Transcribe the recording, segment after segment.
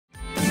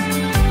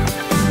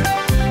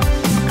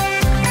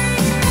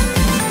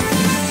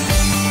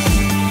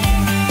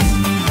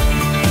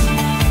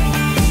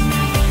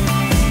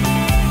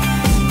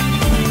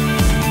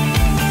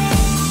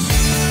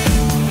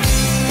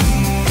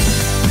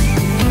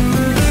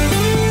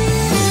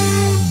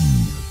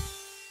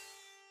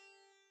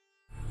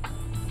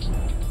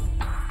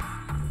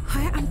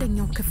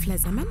ክፍለ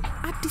ዘመን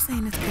አዲስ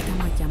አይነት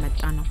ከተማ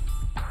እያመጣ ነው።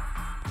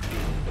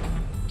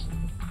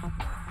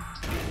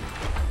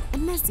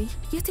 እነዚህ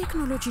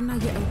የቴክኖሎጂና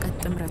የእውቀት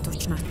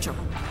ጥምረቶች ናቸው።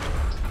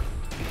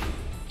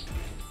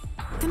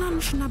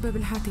 ትናንሽና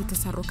በብልሃት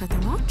የተሰሩ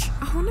ከተማዎች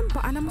አሁንም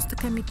በዓለም ውስጥ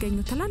ከሚገኙ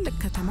ትላልቅ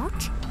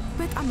ከተማዎች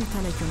በጣም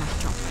የተለዩ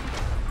ናቸው።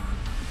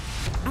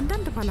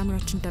 አንዳንድ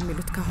ባለሙያዎች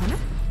እንደሚሉት ከሆነ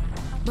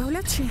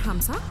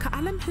በ2050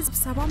 ከዓለም ሕዝብ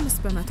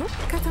 75%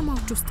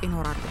 ከተማዎች ውስጥ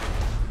ይኖራሉ።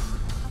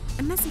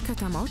 እነዚህ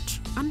ከተማዎች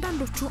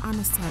አንዳንዶቹ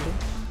አነስ ያሉ፣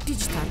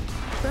 ዲጂታል፣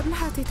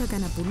 በብልሃት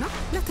የተገነቡና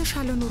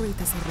ለተሻለ ኑሮ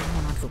የተሰሩ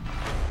ይሆናሉ።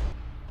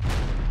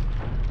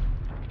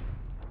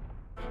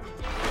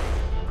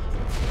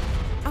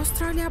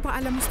 አውስትራሊያ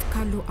በዓለም ውስጥ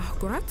ካሉ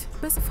አህጉራት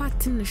በስፋት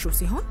ትንሹ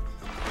ሲሆን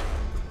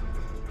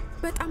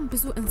በጣም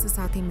ብዙ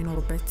እንስሳት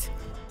የሚኖሩበት፣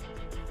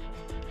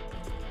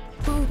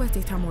 በውበት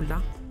የተሞላ፣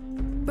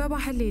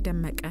 በባህል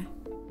የደመቀ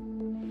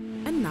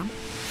እና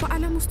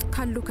በዓለም ውስጥ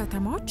ካሉ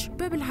ከተማዎች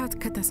በብልሃት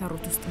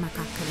ከተሰሩት ውስጥ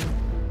መካከል ነው።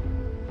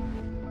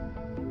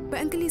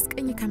 በእንግሊዝ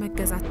ቅኝ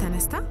ከመገዛት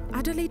ተነስታ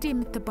አዳሌድ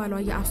የምትባለው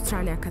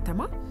የአውስትራሊያ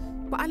ከተማ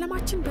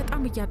በዓለማችን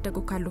በጣም እያደጉ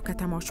ካሉ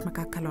ከተማዎች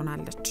መካከል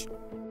ሆናለች።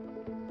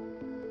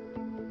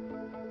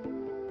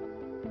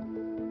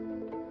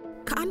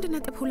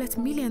 ከ1.2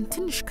 ሚሊዮን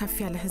ትንሽ ከፍ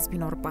ያለ ህዝብ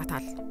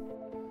ይኖርባታል።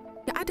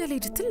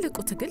 የአዳሌድ ትልቁ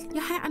ትግል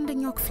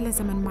የ21ኛው ክፍለ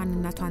ዘመን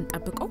ማንነቷን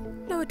ጠብቆ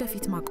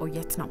ለወደፊት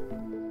ማቆየት ነው።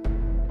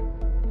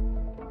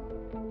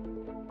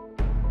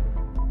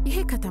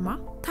 ይሄ ከተማ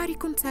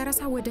ታሪኩን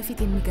ሳይረሳ ወደፊት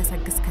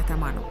የሚገሰግስ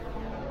ከተማ ነው።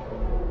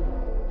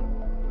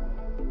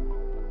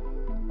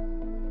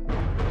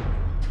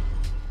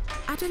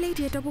 አዳሌድ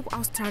የደቡብ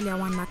አውስትራሊያ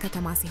ዋና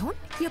ከተማ ሲሆን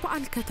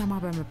የበዓል ከተማ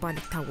በመባል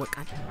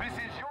ይታወቃል።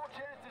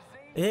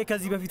 ይሄ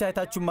ከዚህ በፊት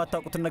አይታችሁ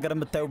ማታውቁትን ነገር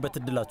የምታዩበት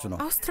እድላችሁ ነው።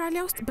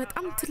 አውስትራሊያ ውስጥ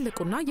በጣም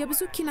ትልቁና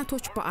የብዙ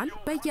ኪነቶች በዓል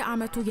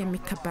በየዓመቱ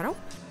የሚከበረው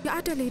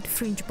የአዳሌድ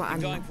ፍሪንጅ በዓል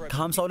ነው።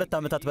 ከ52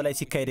 ዓመታት በላይ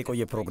ሲካሄድ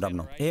የቆየ ፕሮግራም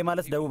ነው። ይሄ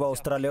ማለት ደቡብ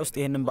አውስትራሊያ ውስጥ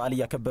ይሄንን በዓል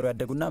ያከበሩ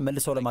ያደጉና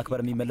መልሰው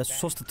ለማክበር የሚመለሱ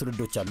 3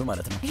 ትውልዶች አሉ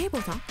ማለት ነው። ይሄ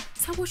ቦታ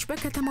ሰዎች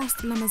በከተማ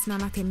ውስጥ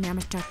ለመዝናናት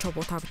የሚያመቻቸው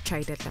ቦታ ብቻ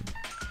አይደለም፣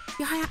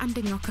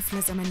 የ21ኛው ክፍለ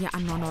ዘመን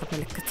የአኗኗር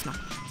ምልክት ነው።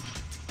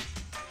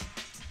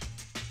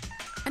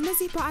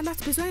 እነዚህ በዓላት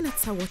ብዙ አይነት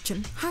ሰዎችን፣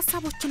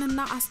 ሐሳቦችንና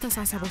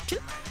አስተሳሰቦችን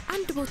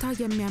አንድ ቦታ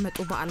የሚያመጡ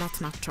በዓላት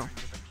ናቸው።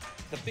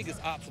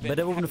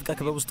 በደቡብ ንፍቀ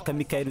ክበብ ውስጥ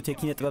ከሚካሄዱት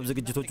የኪነ ጥበብ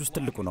ዝግጅቶች ውስጥ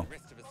ትልቁ ነው።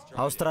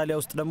 አውስትራሊያ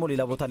ውስጥ ደግሞ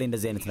ሌላ ቦታ ላይ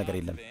እንደዚህ አይነት ነገር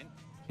የለም።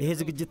 ይሄ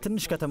ዝግጅት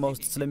ትንሽ ከተማ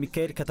ውስጥ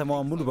ስለሚካሄድ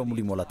ከተማዋን ሙሉ በሙሉ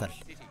ይሞላታል።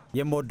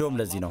 የምወደውም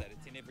ለዚህ ነው።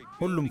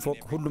 ሁሉም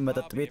ፎቅ፣ ሁሉም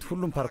መጠጥ ቤት፣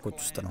 ሁሉም ፓርኮች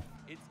ውስጥ ነው።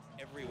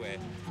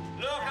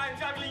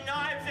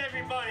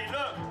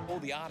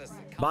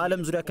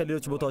 በዓለም ዙሪያ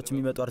ከሌሎች ቦታዎች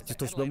የሚመጡ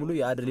አርቲስቶች በሙሉ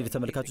የአዳሌድ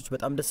ተመልካቾች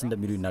በጣም ደስ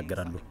እንደሚሉ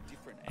ይናገራሉ።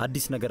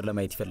 አዲስ ነገር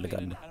ለማየት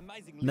ይፈልጋሉ።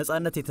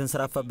 ነፃነት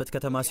የተንሰራፋበት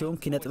ከተማ ሲሆን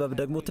ኪነ ጥበብ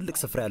ደግሞ ትልቅ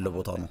ስፍራ ያለው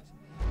ቦታ ነው።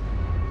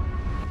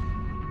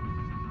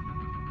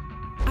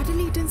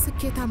 አዳሌድን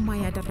ስኬታማ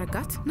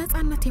ያደረጋት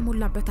ነፃነት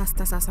የሞላበት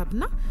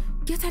አስተሳሰብና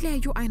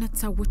የተለያዩ አይነት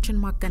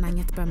ሰዎችን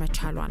ማገናኘት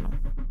በመቻሏ ነው።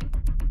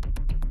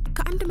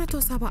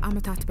 ከ170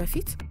 ዓመታት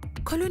በፊት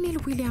ኮሎኔል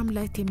ዊሊያም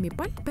ላይት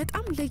የሚባል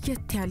በጣም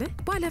ለየት ያለ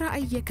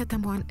ባለራዕይ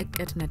የከተማዋን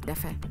እቅድ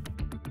ነደፈ።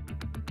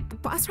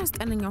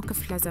 በ19ኛው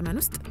ክፍለ ዘመን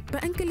ውስጥ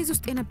በእንግሊዝ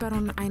ውስጥ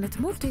የነበረውን አይነት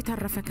ሞልቶ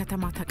የተረፈ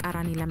ከተማ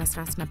ተቃራኒ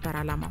ለመስራት ነበር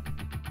ዓላማው።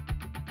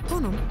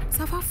 ሆኖም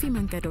ሰፋፊ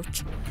መንገዶች፣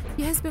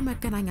 የህዝብ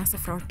መገናኛ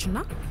ስፍራዎችና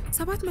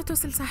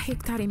 760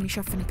 ሄክታር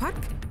የሚሸፍን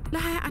ፓርክ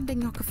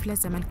ለ21ኛው ክፍለ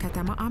ዘመን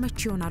ከተማ አመቺ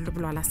ይሆናሉ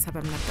ብሎ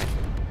አላሰበም ነበር።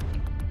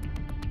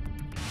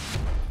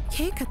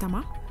 ይሄ ከተማ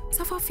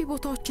ሰፋፊ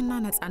ቦታዎችና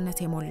ነፃነት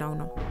የሞላው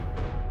ነው።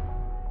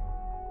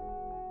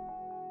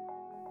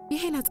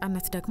 ይሄ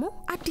ነፃነት ደግሞ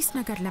አዲስ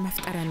ነገር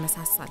ለመፍጠር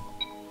ያነሳሳል።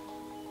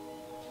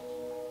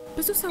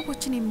 ብዙ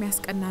ሰዎችን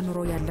የሚያስቀና ኑሮ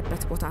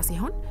ያለበት ቦታ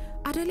ሲሆን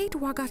አዳሌድ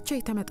ዋጋቸው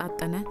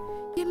የተመጣጠነ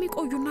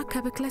የሚቆዩና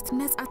ከብክለት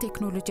ነፃ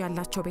ቴክኖሎጂ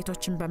ያላቸው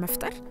ቤቶችን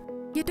በመፍጠር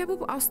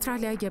የደቡብ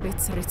አውስትራሊያ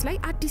የቤት ስሪት ላይ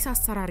አዲስ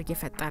አሰራር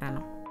እየፈጠረ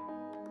ነው።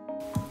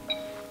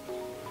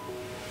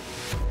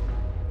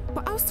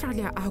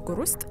 በአውስትራሊያ አህጉር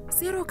ውስጥ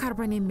ዜሮ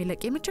ካርበን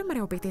የሚለቅ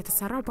የመጀመሪያው ቤት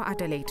የተሰራው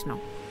በአዳሌድ ነው።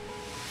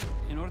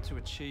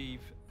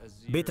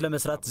 ቤት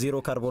ለመስራት ዜሮ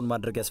ካርቦን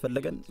ማድረግ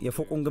ያስፈልገን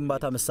የፎቁን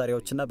ግንባታ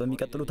መሳሪያዎችና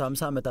በሚቀጥሉት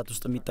 50 ዓመታት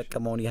ውስጥ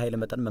የሚጠቀመውን የኃይል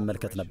መጠን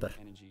መመልከት ነበር።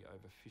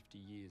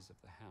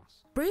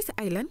 ብሬት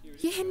አይላንድ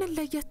ይህንን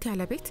ለየት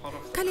ያለ ቤት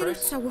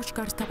ከሌሎች ሰዎች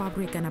ጋር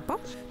ተባብሮ የገነባው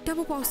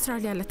ደቡብ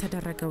አውስትራሊያ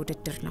ለተደረገ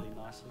ውድድር ነው።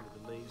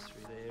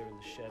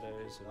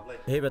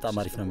 ይሄ በጣም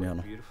አሪፍ ነው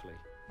የሚሆነው።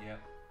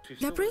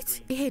 ለብሬት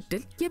ይሄ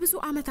እድል የብዙ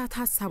ዓመታት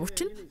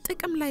ሐሳቦችን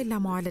ጥቅም ላይ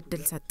ለማዋል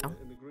እድል ሰጠው።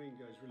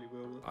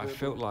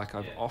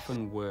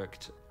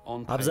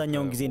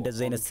 አብዛኛውን ጊዜ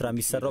እንደዚህ አይነት ስራ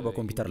የሚሰራው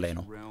በኮምፒውተር ላይ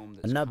ነው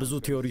እና ብዙ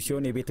ቲዮሪ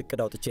ሲሆን የቤት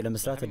እቅድ አውጥቼ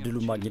ለመስራት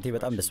እድሉን ማግኘቴ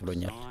በጣም ደስ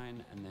ብሎኛል።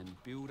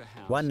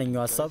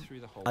 ዋነኛው ሐሳብ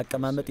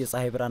አቀማመጥ፣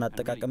 የፀሐይ ብርሃን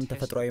አጠቃቀም፣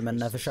 ተፈጥሯዊ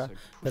መናፈሻ፣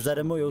 ከዛ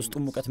ደግሞ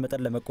የውስጡን ሙቀት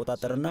መጠን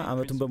ለመቆጣጠርና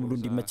አመቱን በሙሉ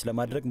እንዲመች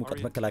ለማድረግ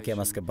ሙቀት መከላከያ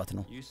ማስገባት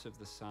ነው።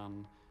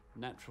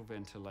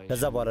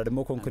 ከዛ በኋላ ደግሞ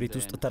ኮንክሪት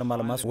ውስጥ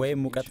ተርማል ማስ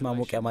ወይም ሙቀት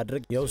ማሞቂያ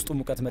ማድረግ የውስጡ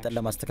ሙቀት መጠን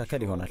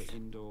ለማስተካከል ይሆናል።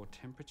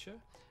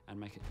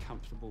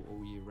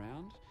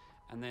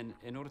 And then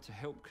in order to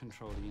help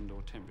control the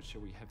indoor temperature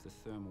we have the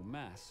thermal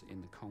mass in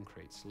the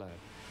concrete slab.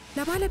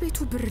 ለባለቤቱ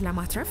ብር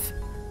ለማትረፍ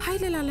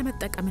ኃይል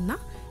ላለመጠቀምና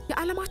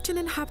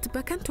የዓለማችንን ሀብት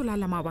በከንቱ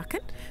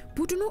ላለማባከን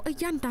ቡድኑ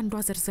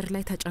እያንዳንዷ ዝርዝር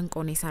ላይ ተጨንቆ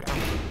ነው የሰራው።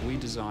 We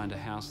designed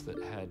a house that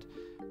had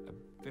a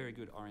very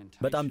good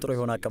orientation. በጣም ጥሩ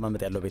የሆነ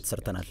አቀማመጥ ያለው ቤት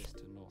ሰርተናል።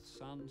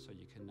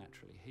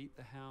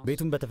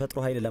 ቤቱን በተፈጥሮ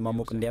ኃይል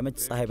ለማሞቅ እንዲያመች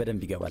ፀሐይ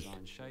በደንብ ይገባል።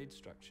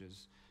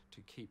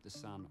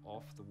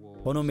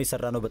 ሆኖም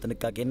የሰራነው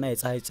በጥንቃቄና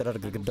የፀሐይ ጨረር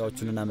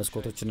ግድግዳዎቹንና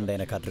መስኮቶቹን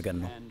እንዳይነካ አድርገን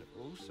ነው።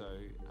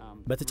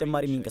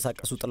 በተጨማሪ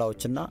የሚንቀሳቀሱ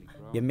ጥላዎችና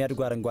የሚያድጉ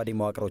አረንጓዴ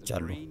መዋቅሮች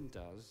አሉ።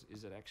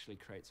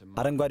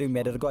 አረንጓዴው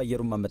የሚያደርገው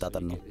አየሩን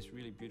ማመጣጠን ነው።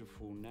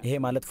 ይሄ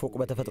ማለት ፎቁ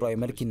በተፈጥሯዊ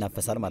መልክ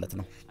ይናፈሳል ማለት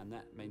ነው።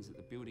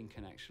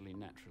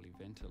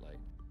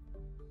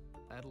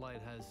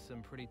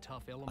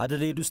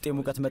 አዳሌድ ውስጥ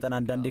የሙቀት መጠን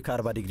አንዳንዴ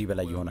ከ40 ዲግሪ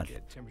በላይ ይሆናል።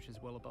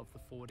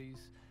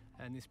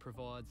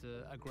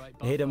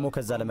 ይሄ ደግሞ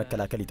ከዛ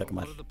ለመከላከል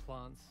ይጠቅማል።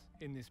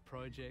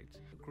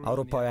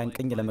 አውሮፓውያን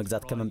ቅኝ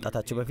ለመግዛት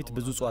ከመምጣታቸው በፊት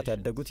ብዙ ጽዋት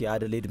ያደጉት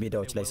የአዳሌድ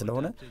ሜዳዎች ላይ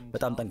ስለሆነ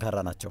በጣም ጠንካራ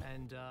ናቸው።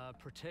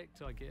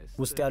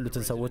 ውስጥ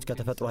ያሉትን ሰዎች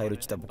ከተፈጥሮ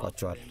ኃይሎች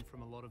ይጠብቋቸዋል።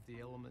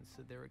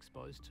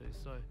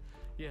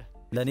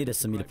 ለኔ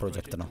ደስ የሚል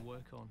ፕሮጀክት ነው።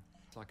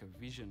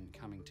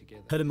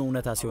 ህልም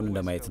እውነታ ሲሆን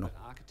እንደማየት ነው።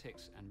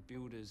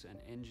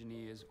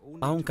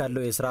 አሁን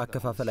ካለው የሥራ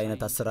አከፋፈል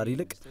አይነት አሰራር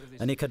ይልቅ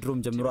እኔ ከድሮም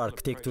ጀምሮ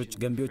አርኪቴክቶች፣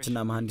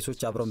 ገንቢዎችና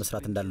መሐንዲሶች አብረው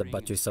መስራት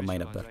እንዳለባቸው ይሰማኝ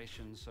ነበር።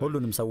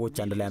 ሁሉንም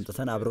ሰዎች አንድ ላይ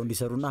አምጥተን አብረው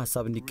እንዲሰሩና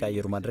ሐሳብ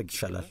እንዲቀያየሩ ማድረግ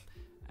ይሻላል።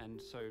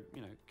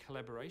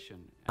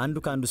 አንዱ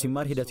ከአንዱ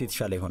ሲማር ሂደቱ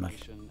የተሻለ ይሆናል።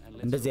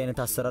 እንደዚህ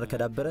አይነት አሰራር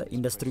ከዳበረ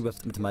ኢንዱስትሪው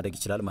በፍጥነት ማደግ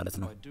ይችላል ማለት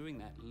ነው።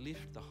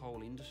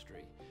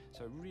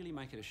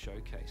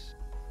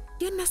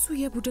 የነሱ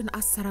የቡድን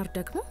አሰራር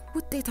ደግሞ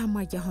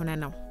ውጤታማ እየሆነ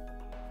ነው።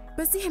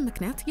 በዚህ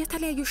ምክንያት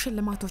የተለያዩ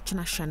ሽልማቶችን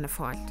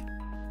አሸንፈዋል።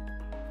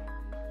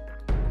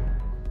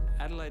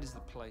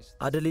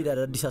 አዳሌድ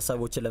አዳዲስ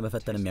ሐሳቦችን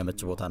ለመፈተን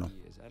የሚያመች ቦታ ነው።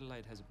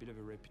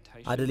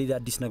 አዳሌድ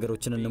አዲስ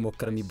ነገሮችን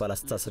እንሞክር የሚባል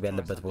አስተሳሰብ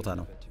ያለበት ቦታ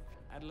ነው።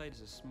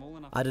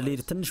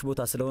 አዳሌድ ትንሽ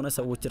ቦታ ስለሆነ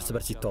ሰዎች እርስ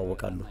በርስ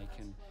ይተዋወቃሉ።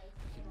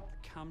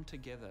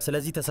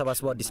 ስለዚህ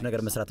ተሰባስበው አዲስ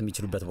ነገር መስራት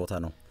የሚችሉበት ቦታ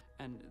ነው።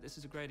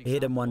 ይሄ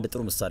ደግሞ አንድ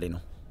ጥሩ ምሳሌ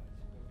ነው።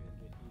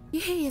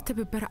 ይሄ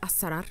የትብብር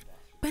አሰራር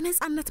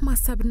በነጻነት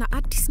ማሰብና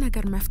አዲስ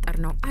ነገር መፍጠር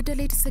ነው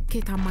አዳሌድ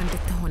ስኬታማ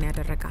እንድትሆን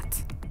ያደረጋት።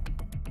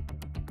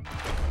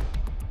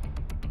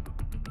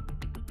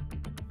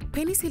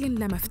 ፔኒሲሊን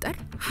ለመፍጠር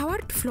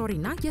ሃዋርድ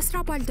ፍሎሪና የሥራ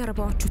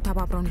ባልደረባዎቹ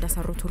ተባብረው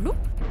እንደሰሩት ሁሉ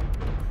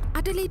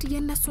አዳሌድ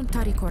የነሱን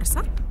ታሪክ ወርሳ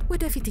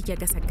ወደፊት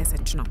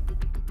እየገሰገሰች ነው።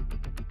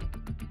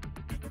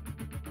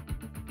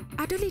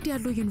 አዳሌድ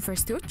ያሉ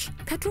ዩኒቨርሲቲዎች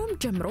ከድሮም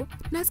ጀምሮ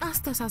ነጻ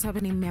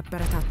አስተሳሰብን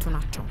የሚያበረታቱ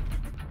ናቸው።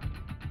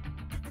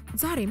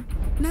 ዛሬም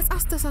ነጻ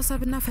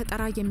አስተሳሰብና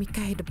ፈጠራ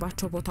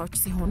የሚካሄድባቸው ቦታዎች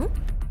ሲሆኑ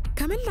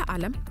ከመላ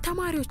ዓለም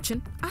ተማሪዎችን፣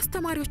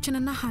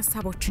 አስተማሪዎችንና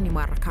ሐሳቦችን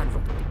ይማርካሉ።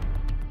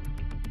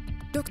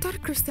 ዶክተር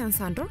ክሪስቲያን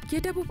ሳንዶር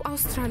የደቡብ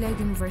አውስትራሊያ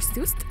ዩኒቨርሲቲ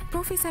ውስጥ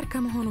ፕሮፌሰር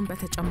ከመሆኑም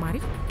በተጨማሪ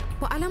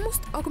በዓለም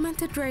ውስጥ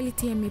ኦግመንትድ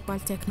ሪያሊቲ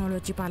የሚባል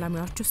ቴክኖሎጂ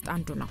ባለሙያዎች ውስጥ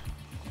አንዱ ነው።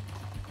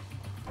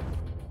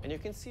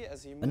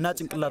 እና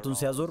ጭንቅላቱን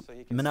ሲያዞር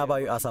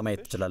ምናባዊ አሳ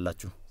ማየት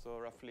ትችላላችሁ።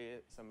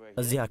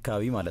 እዚህ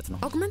አካባቢ ማለት ነው።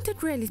 ኦግመንትድ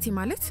ሪያሊቲ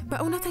ማለት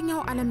በእውነተኛው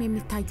ዓለም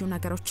የሚታዩ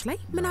ነገሮች ላይ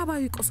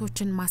ምናባዊ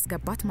ቁሶችን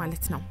ማስገባት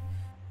ማለት ነው።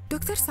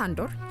 ዶክተር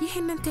ሳንዶር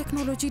ይህንን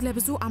ቴክኖሎጂ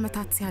ለብዙ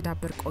ዓመታት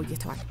ሲያዳብር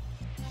ቆይቷል።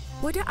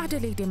 ወደ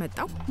አዳሌድ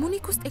የመጣው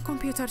ሙኒክ ውስጥ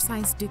የኮምፒውተር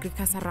ሳይንስ ዲግሪ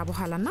ከሰራ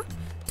በኋላና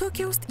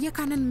ቶኪዮ ውስጥ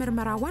የካነን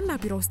ምርመራ ዋና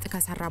ቢሮ ውስጥ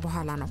ከሰራ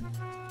በኋላ ነው።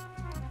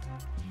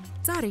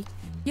 ዛሬ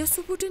የሱ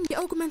ቡድን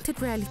የኦግመንትድ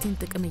ሪያሊቲን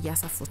ጥቅም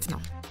እያሰፉት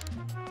ነው።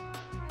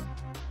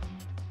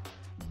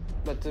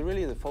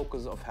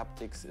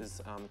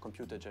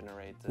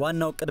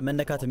 ዋናው ቅድ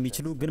መነካት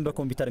የሚችሉ ግን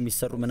በኮምፒውተር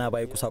የሚሰሩ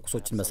ምናባዊ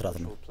ቁሳቁሶችን መስራት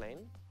ነው።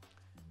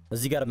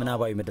 እዚህ ጋር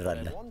ምናባዊ ምድር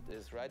አለ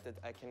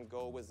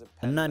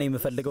እና እኔ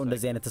የምፈልገው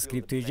እንደዚህ አይነት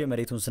ስክሪፕቶ ይዤ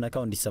መሬቱን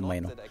ስነካው እንዲሰማኝ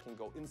ነው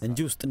እንጂ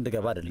ውስጥ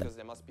እንድገባ አይደለም።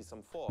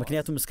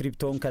 ምክንያቱም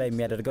ስክሪፕቶውን ከላይ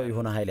የሚያደርገው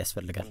የሆነ ኃይል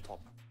ያስፈልጋል።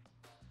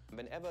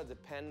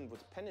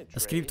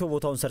 ስክሪፕቶ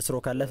ቦታውን ሰርስሮ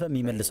ካለፈ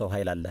የሚመልሰው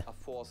ኃይል አለ።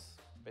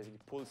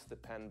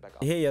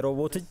 ይሄ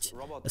የሮቦት እጅ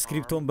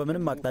ስክሪፕቶን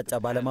በምንም አቅጣጫ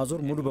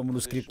ባለማዞር ሙሉ በሙሉ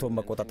ስክሪፕቶን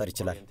መቆጣጠር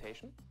ይችላል።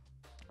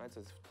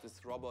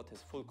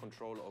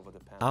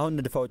 አሁን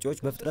ንድፍ አውጪዎች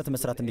በፍጥነት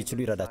መስራት እንዲችሉ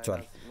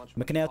ይረዳቸዋል።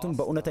 ምክንያቱም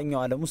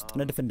በእውነተኛው ዓለም ውስጥ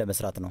ንድፍ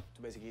እንደመስራት ነው።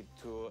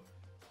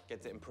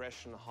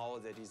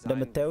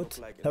 እንደምታዩት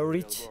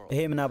ሄሪች ይሄ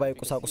ምናባዊ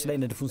ቁሳቁስ ላይ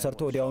ንድፉን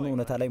ሰርቶ ወዲያውኑ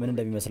እውነታ ላይ ምን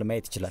እንደሚመስል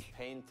ማየት ይችላል።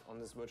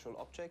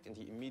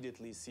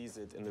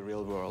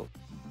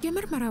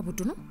 የምርመራ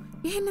ቡድኑ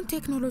ይህንን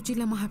ቴክኖሎጂ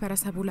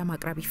ለማህበረሰቡ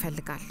ለማቅረብ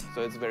ይፈልጋል።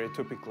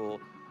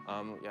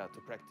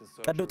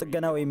 ቀዶ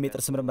ጥገና ወይም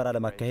የጥርስ ምርመራ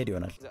ለማካሄድ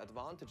ይሆናል።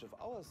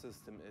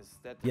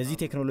 የዚህ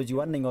ቴክኖሎጂ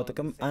ዋነኛው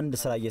ጥቅም አንድ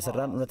ስራ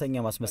እየሰራን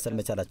እውነተኛ ማስመሰል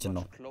መቻላችን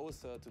ነው።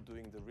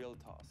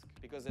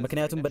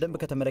 ምክንያቱም በደንብ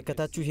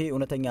ከተመለከታችሁ ይሄ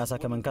እውነተኛ አሳ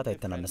ከመንካት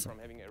አይተናነስም።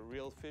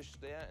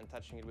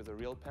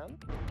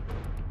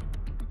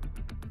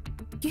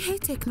 ይሄ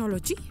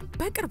ቴክኖሎጂ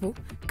በቅርቡ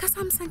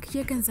ከሳምሰንግ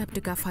የገንዘብ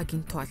ድጋፍ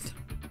አግኝቷል።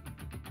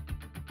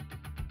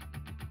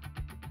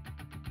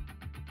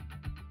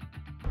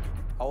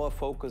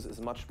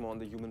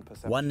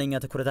 ዋነኛ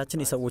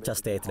ትኩረታችን የሰዎች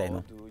አስተያየት ላይ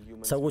ነው።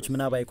 ሰዎች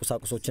ምናባዊ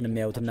ቁሳቁሶችን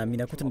የሚያዩትና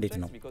የሚነኩት እንዴት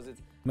ነው?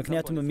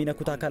 ምክንያቱም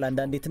የሚነኩት አካል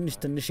አንዳንዴ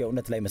ትንሽ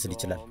የእውነት ላይ መስል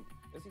ይችላል።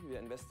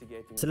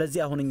 ስለዚህ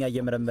አሁን እኛ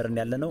እየመረመርን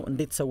ያለነው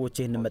እንዴት ሰዎች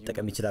ይህንን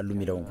መጠቀም ይችላሉ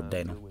የሚለውን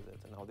ጉዳይ ነው።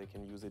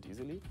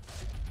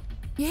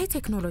 ይህ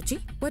ቴክኖሎጂ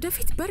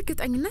ወደፊት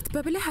በእርግጠኝነት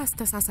በብልህ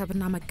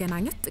አስተሳሰብና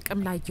መገናኘት ጥቅም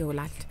ላይ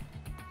ይውላል።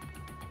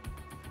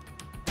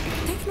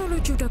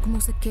 ቴክኖሎጂው ደግሞ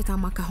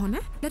ስኬታማ ከሆነ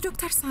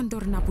ለዶክተር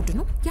ሳንዶርና ቡድኑ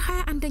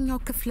የ21ኛው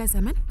ክፍለ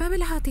ዘመን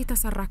በብልሃት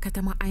የተሰራ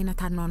ከተማ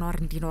አይነት አኗኗር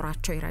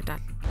እንዲኖራቸው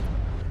ይረዳል።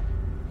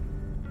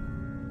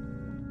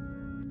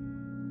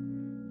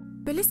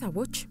 ብልህ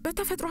ሰዎች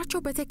በተፈጥሯቸው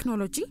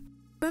በቴክኖሎጂ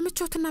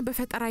በምቾትና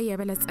በፈጠራ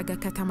የበለጸገ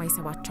ከተማ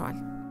ይስባቸዋል።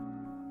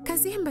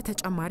 ከዚህም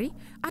በተጨማሪ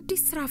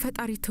አዲስ ስራ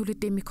ፈጣሪ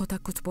ትውልድ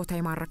የሚኮተኩት ቦታ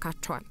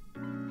ይማርካቸዋል።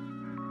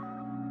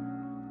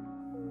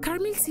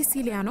 ካርሜል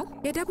ሲሲሊያኖ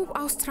የደቡብ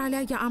አውስትራሊያ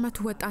የዓመቱ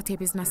ወጣት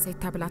የቢዝነስ ሴት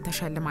ተብላ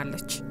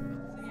ተሸልማለች።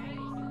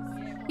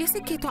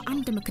 የስኬቷ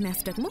አንድ ምክንያት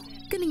ደግሞ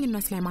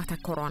ግንኙነት ላይ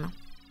ማተኮሯ ነው።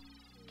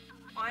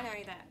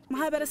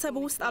 ማህበረሰቡ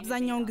ውስጥ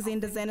አብዛኛውን ጊዜ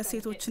እንደዚህ አይነት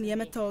ሴቶችን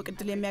የመታወቅ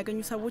እድል የሚያገኙ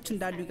ሰዎች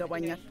እንዳሉ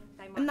ይገባኛል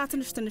እና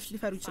ትንሽ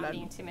ሊፈሩ ይችላሉ።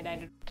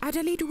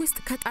 አዳሌድ ውስጥ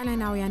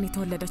ከጣሊያናውያን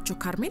የተወለደችው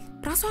ካርሜል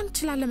ራሷን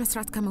ችላ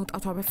ለመስራት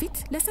ከመውጣቷ በፊት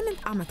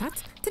ለ8 ዓመታት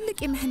ትልቅ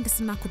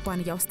የምህንድስና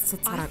ኩባንያ ውስጥ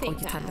ስትሰራ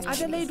ቆይታለች።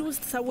 አዳሌድ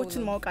ውስጥ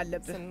ሰዎችን ማወቅ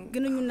አለብህ፣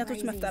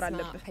 ግንኙነቶች መፍጠር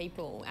አለብህ።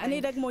 እኔ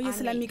ደግሞ ይህ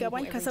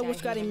ስለሚገባኝ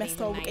ከሰዎች ጋር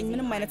የሚያስተዋውቀኝ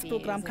ምንም አይነት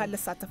ፕሮግራም ካለ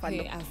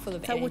እሳተፋለሁ።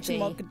 ሰዎችን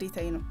ማወቅ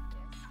ግዴታዬ ነው።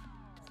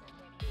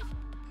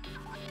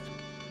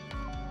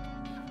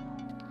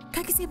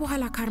 ከጊዜ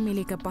በኋላ ካርሜል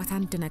የገባት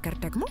አንድ ነገር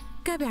ደግሞ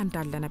ገበያ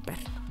እንዳለ ነበር።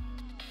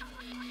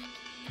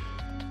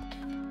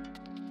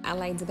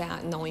 Adelaide's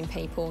about knowing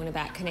people and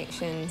about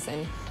connections,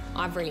 and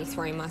I've really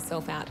thrown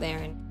myself out there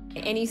and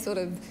any sort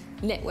of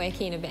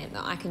networking event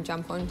that I can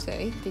jump onto,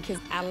 because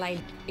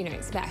Adelaide,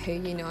 it's about who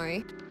you know.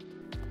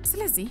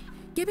 ስለዚህ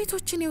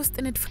የቤቶችን የውስጥ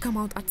ንድፍ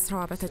ከማውጣት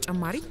ስራዋ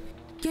በተጨማሪ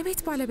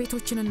የቤት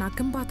ባለቤቶችንና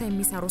ግንባታ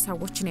የሚሰሩ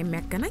ሰዎችን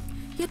የሚያገናኝ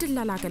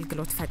የድለላ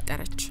አገልግሎት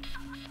ፈጠረች።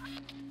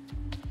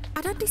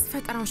 አዳዲስ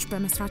ፈጠራዎች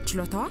በመስራት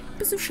ችሎታዋ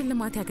ብዙ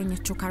ሽልማት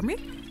ያገኘችው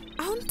ካርሜል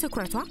አሁን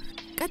ትኩረቷ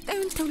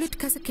ቀጣዩን ትውልድ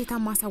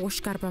ከስኬታማ ሰዎች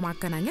ጋር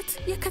በማገናኘት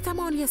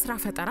የከተማውን የሥራ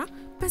ፈጠራ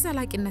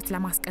በዘላቂነት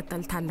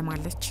ለማስቀጠል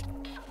ታልማለች።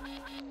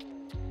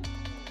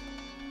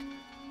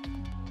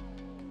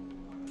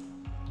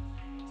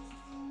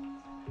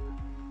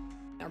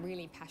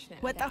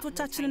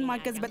 ወጣቶቻችንን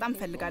ማገዝ በጣም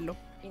ፈልጋለሁ።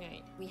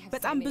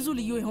 በጣም ብዙ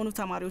ልዩ የሆኑ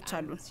ተማሪዎች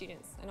አሉ።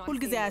 ሁሉ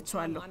ጊዜ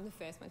አያቸዋለሁ።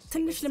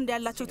 ትንሽ ልምድ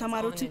ያላቸው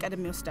ተማሪዎችን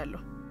ቀድሜ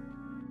ወስዳለሁ።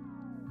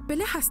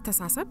 ብልህ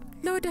አስተሳሰብ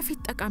ለወደፊት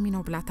ጠቃሚ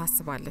ነው ብላ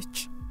ታስባለች።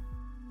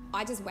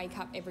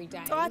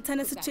 ጠዋት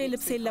ተነስቼ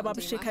ልብሴን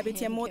ለባብሼ ከቤት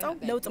የምወጣው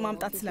ለውጥ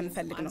ማምጣት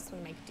ስለምፈልግ ነው።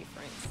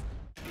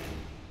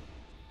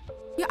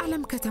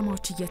 የዓለም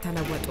ከተማዎች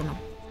እየተለወጡ ነው።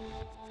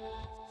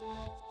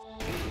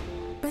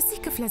 በዚህ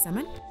ክፍለ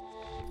ዘመን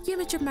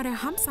የመጀመሪያ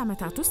 50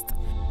 ዓመታት ውስጥ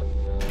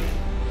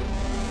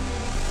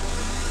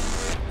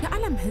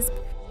የዓለም ሕዝብ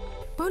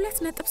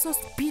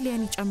በ2.3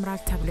 ቢሊዮን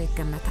ይጨምራል ተብሎ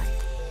ይገመታል።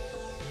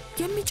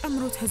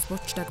 የሚጨምሩት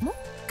ሕዝቦች ደግሞ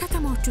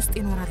ከተማዎች ውስጥ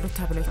ይኖራሉ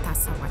ተብሎ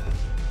ይታሰባል።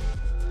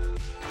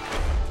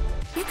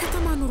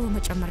 የከተማ ኑሮ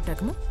መጨመር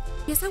ደግሞ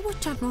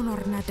የሰዎች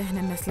አኗኗርና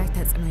ደህንነት ላይ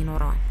ተጽዕኖ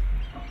ይኖረዋል።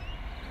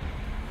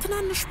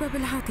 ትናንሽ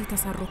በብልሃት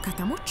የተሰሩ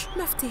ከተሞች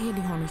መፍትሄ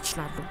ሊሆኑ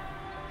ይችላሉ።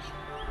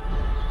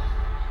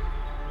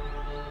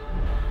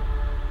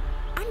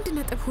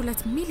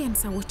 1.2 ሚሊዮን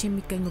ሰዎች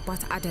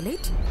የሚገኙባት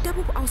አዳሌድ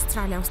ደቡብ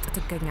አውስትራሊያ ውስጥ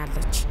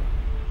ትገኛለች።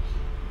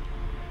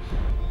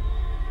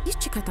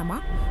 ይህች ከተማ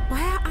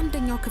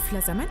በ21ኛው ክፍለ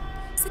ዘመን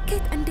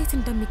ስኬት እንዴት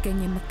እንደሚገኝ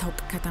የምታውቅ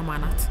ከተማ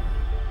ናት።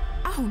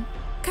 አሁን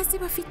ከዚህ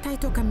በፊት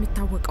ታይቶ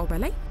ከሚታወቀው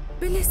በላይ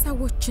ብልህ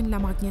ሰዎችን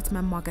ለማግኘት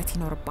መሟገት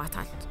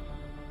ይኖርባታል።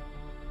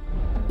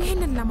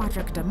 ይህንን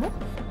ለማድረግ ደግሞ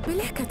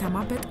ብልህ ከተማ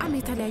በጣም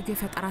የተለያዩ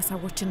የፈጠራ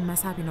ሰዎችን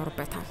መሳብ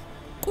ይኖርበታል።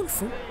 ቁልፉ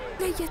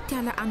ለየት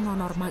ያለ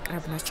አኗኗር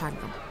ማቅረብ መቻል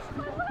ነው።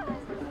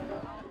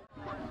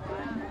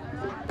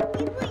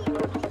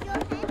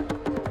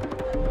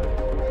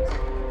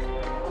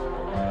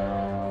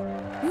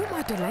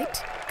 አዳሌድ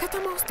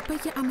ከተማ ውስጥ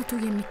በየዓመቱ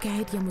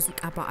የሚካሄድ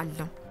የሙዚቃ በዓል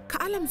ነው።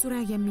 ከዓለም ዙሪያ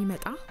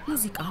የሚመጣ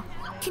ሙዚቃ፣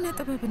 ኪነ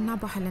ጥበብና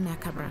ባህልን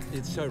ያከብራል።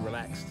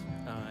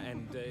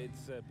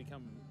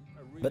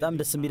 በጣም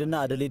ደስ የሚልና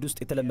አዳሌድ ውስጥ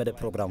የተለመደ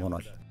ፕሮግራም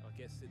ሆኗል።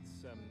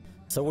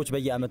 ሰዎች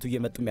በየዓመቱ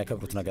እየመጡ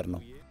የሚያከብሩት ነገር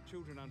ነው።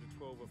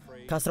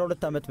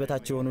 ከ12 ዓመት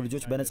በታች የሆኑ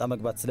ልጆች በነፃ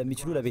መግባት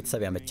ስለሚችሉ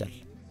ለቤተሰብ ያመቻል።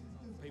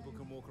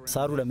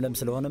 ሳሩ ለምለም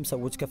ስለሆነም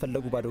ሰዎች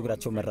ከፈለጉ ባዶ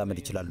እግራቸው መራመድ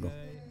ይችላሉ።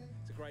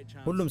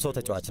 ሁሉም ሰው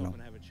ተጫዋች ነው።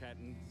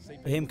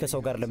 ይሄም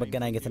ከሰው ጋር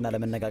ለመገናኘትና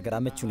ለመነጋገር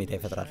አመቺ ሁኔታ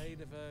ይፈጥራል።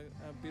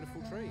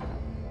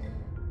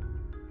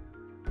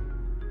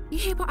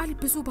 ይሄ በዓል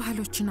ብዙ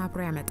ባህሎችን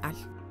አብሮ ያመጣል።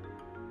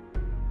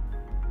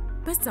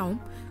 በዛውም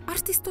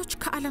አርቲስቶች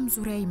ከዓለም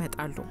ዙሪያ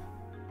ይመጣሉ።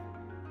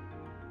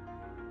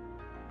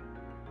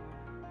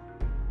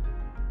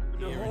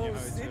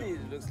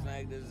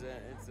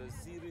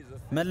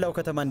 መላው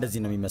ከተማ እንደዚህ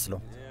ነው የሚመስለው።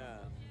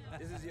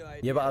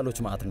 የበዓሎች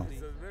ማዕት ነው።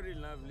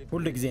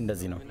 ሁሉ ጊዜ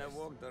እንደዚህ ነው።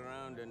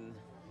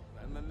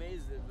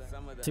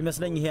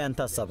 ሲመስለኝ ይሄ አንተ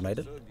ሐሳብ ነው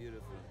አይደል?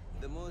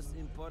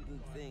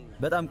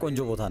 በጣም ቆንጆ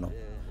ቦታ ነው።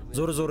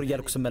 ዞር ዞር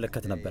እያልኩ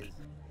ስመለከት ነበር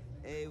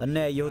እና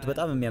ያየሁት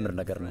በጣም የሚያምር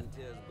ነገር ነው።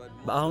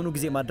 በአሁኑ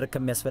ጊዜ ማድረግ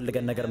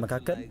ከሚያስፈልገን ነገር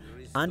መካከል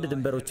አንድ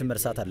ድንበሮችን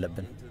መርሳት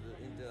አለብን፣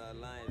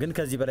 ግን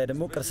ከዚህ በላይ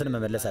ደግሞ ቅርስን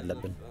መመለስ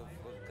አለብን።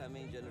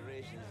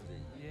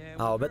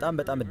 አዎ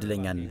በጣም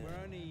እድለኛ ነን።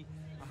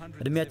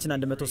 እድሜያችን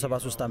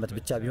 173 ዓመት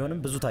ብቻ ቢሆንም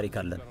ብዙ ታሪክ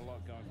አለን።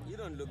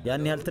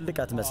 ያን ያህል ትልቅ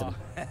አትመስልም።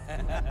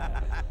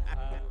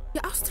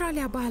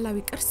 የአውስትራሊያ ባህላዊ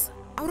ቅርስ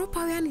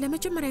አውሮፓውያን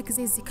ለመጀመሪያ ጊዜ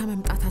እዚህ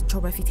ከመምጣታቸው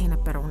በፊት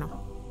የነበረው ነው።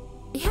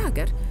 ይሄ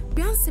ሀገር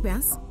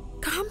ቢያንስ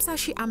ከ50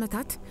 ሺህ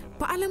ዓመታት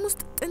በዓለም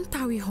ውስጥ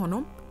ጥንታዊ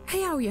ሆኖም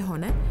ሕያው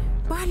የሆነ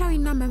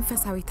ባህላዊና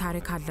መንፈሳዊ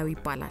ታሪክ አለው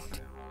ይባላል።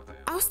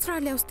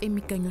 አውስትራሊያ ውስጥ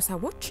የሚገኙ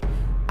ሰዎች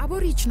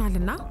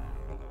አቦሪጂናልና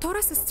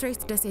ቶረስ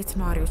ስትሬት ደሴት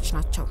ነዋሪዎች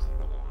ናቸው።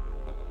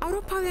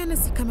 አውሮፓውያን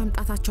እዚህ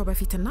ከመምጣታቸው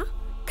በፊትና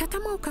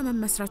ከተማው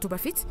ከመመስረቱ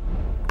በፊት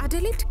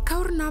አዳሌድ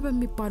ከውርና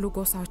በሚባሉ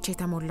ጎሳዎች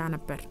የተሞላ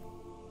ነበር።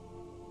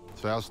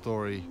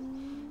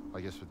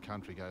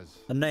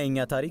 እና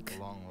የኛ ታሪክ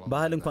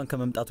ባህል እንኳን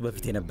ከመምጣቱ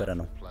በፊት የነበረ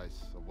ነው።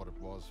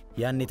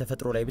 ያን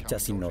የተፈጥሮ ላይ ብቻ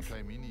ሲኖር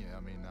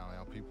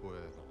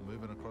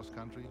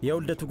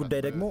የውልደቱ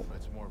ጉዳይ ደግሞ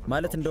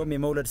ማለት እንደውም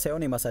የመውለድ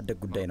ሳይሆን የማሳደግ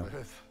ጉዳይ ነው።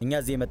 እኛ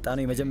እዚህ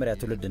የመጣነው የመጀመሪያ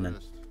ትውልድ ነን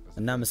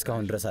እና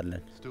እስካሁን ድረስ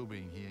አለን።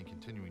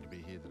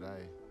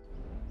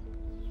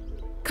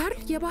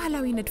 ካርል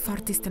የባህላዊ ንድፍ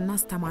አርቲስትና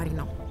አስተማሪ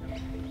ነው።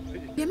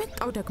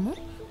 የመጣው ደግሞ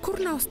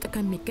ኩርና ውስጥ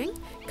ከሚገኝ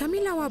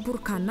ከሚላዋ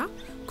ቡርካና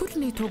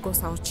ኩድኔቶ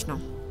ጎሳዎች ነው።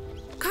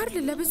 ካርል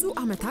ለብዙ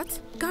ዓመታት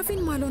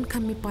ጋቪን ማሎን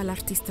ከሚባል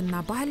አርቲስትና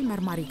ባህል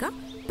መርማሪ ጋር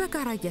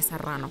በጋራ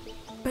እየሰራ ነው።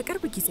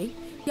 በቅርብ ጊዜ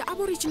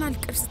የአቦሪጂናል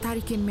ቅርስ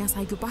ታሪክ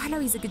የሚያሳዩ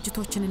ባህላዊ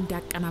ዝግጅቶችን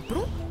እንዲያቀናብሩ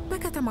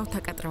በከተማው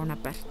ተቀጥረው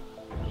ነበር።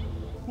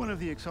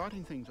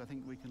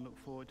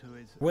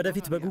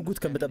 ወደፊት በጉጉት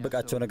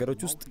ከምጠብቃቸው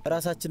ነገሮች ውስጥ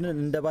ራሳችንን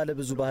እንደ ባለ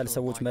ብዙ ባህል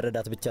ሰዎች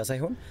መረዳት ብቻ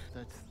ሳይሆን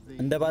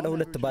እንደ ባለ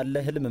ሁለት ባለ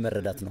ህልም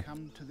መረዳት ነው።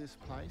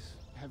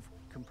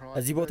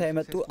 እዚህ ቦታ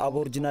የመጡ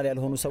አቦሪጂናል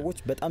ያልሆኑ ሰዎች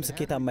በጣም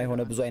ስኬታማ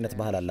የሆነ ብዙ አይነት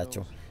ባህል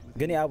አላቸው።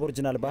 ግን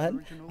የአቦሪጂናል ባህል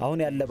አሁን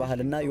ያለ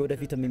ባህልና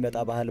የወደፊት የሚመጣ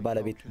ባህል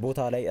ባለቤት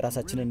ቦታ ላይ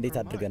ራሳችንን እንዴት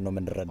አድርገን ነው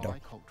የምንረዳው?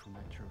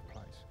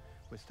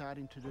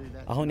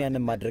 አሁን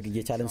ያንን ማድረግ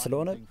እየቻለን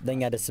ስለሆነ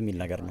ለኛ ደስ የሚል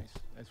ነገር ነው።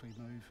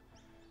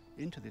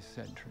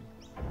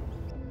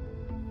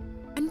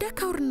 እንደ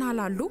ካውርና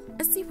ላሉ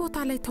እዚህ ቦታ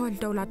ላይ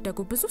ተወልደው ላደጉ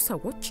ብዙ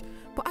ሰዎች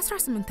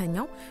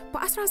በ18ኛው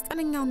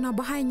በ19ኛውና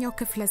በ20ኛው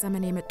ክፍለ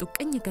ዘመን የመጡ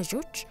ቅኝ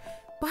ገዢዎች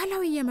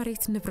ባህላዊ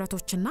የመሬት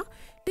ንብረቶችና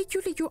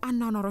ልዩ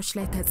አኗኗሮች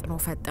ላይ ተጽዕኖ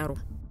ፈጠሩ።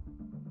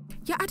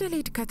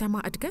 የአዳሌድ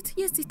ከተማ እድገት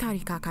የዚህ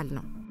ታሪክ አካል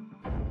ነው።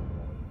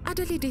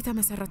 አዳሌድ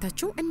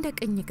የተመሰረተችው እንደ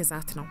ቅኝ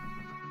ግዛት ነው።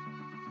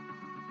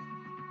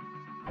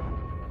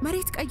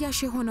 መሬት ቀያሽ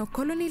የሆነው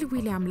ኮሎኔል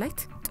ዊሊያም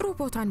ላይት ጥሩ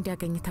ቦታ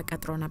እንዲያገኝ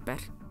ተቀጥሮ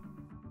ነበር።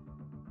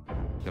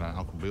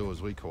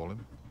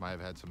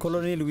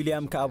 ኮሎኔል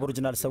ዊሊያም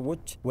ከአቦሪጂናል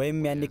ሰዎች ወይም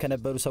ያኔ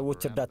ከነበሩ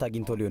ሰዎች እርዳታ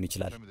አግኝቶ ሊሆን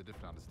ይችላል።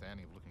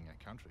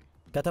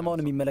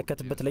 ከተማውን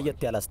የሚመለከትበት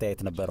ለየት ያለ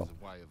አስተያየት ነበረው።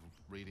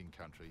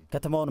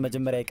 ከተማውን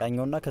መጀመሪያ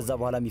ይቃኘውና ከዛ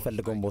በኋላ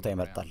የሚፈልገውን ቦታ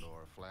ይመርጣል።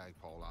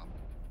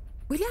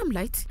 ዊሊያም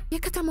ላይት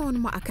የከተማውን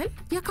ማዕከል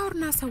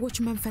የካውርና ሰዎች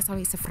መንፈሳዊ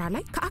ስፍራ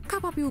ላይ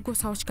ከአካባቢው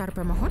ጎሳዎች ጋር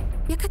በመሆን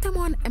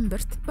የከተማዋን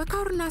እምብርት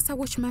በካውርና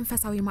ሰዎች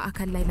መንፈሳዊ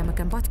ማዕከል ላይ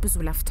ለመገንባት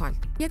ብዙ ለፍቷል።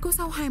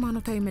 የጎሳው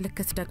ሃይማኖታዊ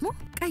ምልክት ደግሞ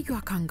ቀዩ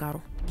ካንጋሮ።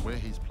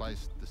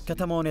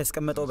 ከተማውን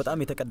ያስቀመጠው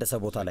በጣም የተቀደሰ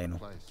ቦታ ላይ ነው።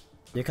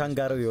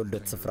 የካንጋሮ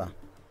የውልደት ስፍራ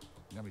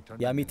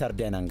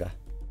ያሚታርዲያናንጋ።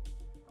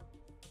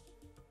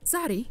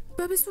 ዛሬ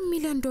በብዙ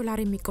ሚሊዮን ዶላር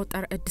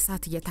የሚቆጠር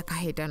እድሳት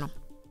እየተካሄደ ነው።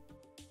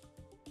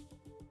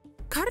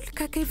 ካርል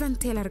ከኬቨን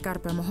ቴለር ጋር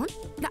በመሆን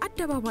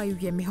ለአደባባዩ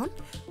የሚሆን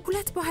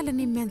ሁለት ባህልን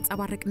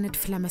የሚያንጸባርቅ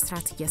ንድፍ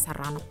ለመስራት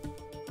እየሰራ ነው።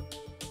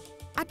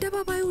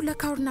 አደባባዩ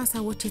ለካውርና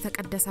ሰዎች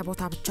የተቀደሰ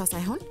ቦታ ብቻ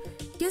ሳይሆን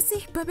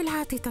የዚህ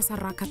በብልሃት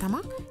የተሰራ ከተማ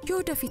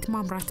የወደፊት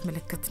ማምራት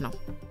ምልክት ነው።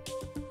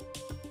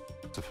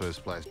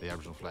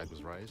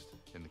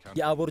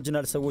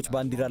 የአቦሪጂናል ሰዎች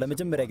ባንዲራ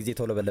ለመጀመሪያ ጊዜ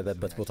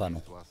ተወለበለበበት ቦታ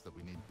ነው።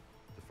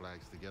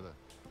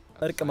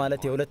 እርቅ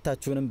ማለት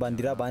የሁለታችሁንም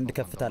ባንዲራ በአንድ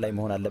ከፍታ ላይ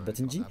መሆን አለበት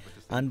እንጂ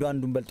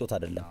አንዱን በልጦት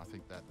አይደለም።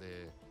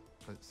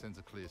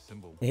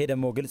 ይሄ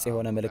ደግሞ ግልጽ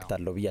የሆነ መልእክት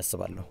አለው ብዬ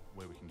አስባለሁ።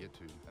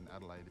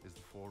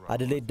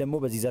 አዳሌድ ደግሞ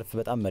በዚህ ዘርፍ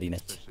በጣም መሪ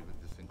ነች።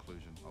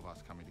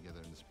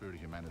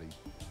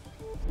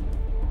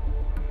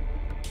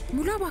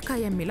 ሙላባካ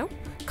የሚለው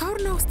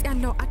ካውርና ውስጥ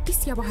ያለው አዲስ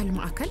የባህል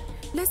ማዕከል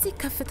ለዚህ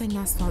ከፍተኛ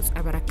አስተዋጽኦ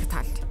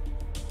ያበረክታል።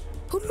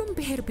 ሁሉም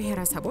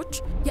ብሔረሰቦች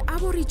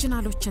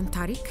የአቦሪጂናሎችን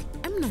ታሪክ፣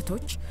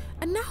 እምነቶች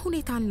እና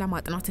ሁኔታን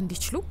ለማጥናት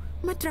እንዲችሉ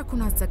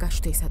መድረኩን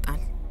አዘጋጅቶ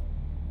ይሰጣል።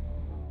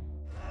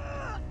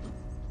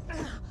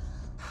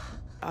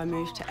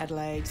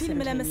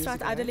 ፊልም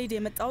ለመስራት አዳሌድ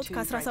የመጣሁት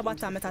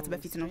ከ17 ዓመታት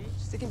በፊት ነው።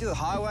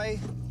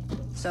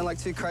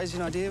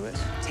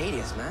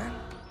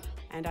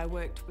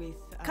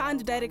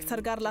 ከአንድ ዳይሬክተር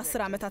ጋር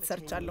ለ10 ዓመታት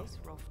ሰርቻለሁ።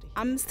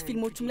 5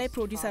 ፊልሞችም ላይ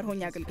ፕሮዲውሰር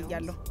ሆኜ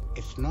አገልግያለሁ።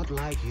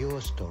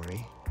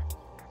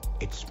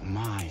 It's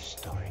my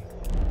story.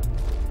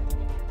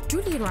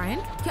 ጁሊ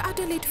ራያን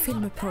የአዳሌድ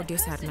ፊልም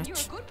ፕሮዲዩሰር ነች።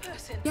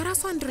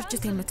 የራሷን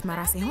ድርጅት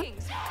የምትመራ ሲሆን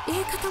ይሄ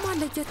ከተማ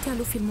ለየት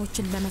ያሉ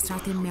ፊልሞችን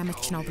ለመስራት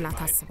የሚያመች ነው ብላ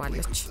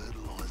ታስባለች።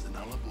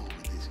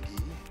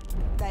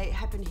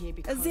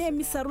 እዚህ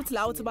የሚሰሩት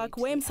ለአውትባክ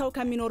ወይም ሰው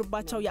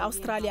ከሚኖርባቸው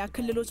የአውስትራሊያ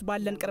ክልሎች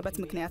ባለን ቅርበት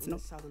ምክንያት ነው።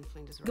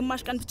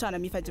 ግማሽ ቀን ብቻ ነው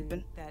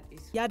የሚፈጅብን።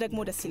 ያ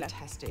ደግሞ ደስ ይላል።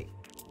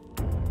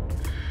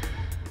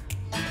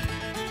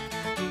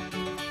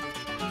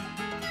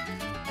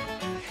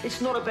 It's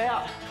not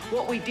about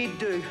what we did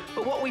do,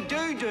 but what we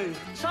do.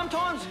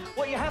 Sometimes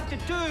what you have to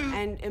do.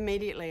 And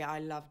immediately I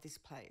love this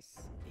place.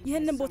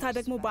 ይህንን ቦታ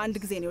ደግሞ በአንድ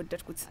ጊዜ ነው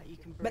የወደድኩት።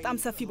 በጣም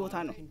ሰፊ ቦታ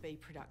ነው።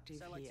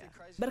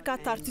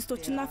 በርካታ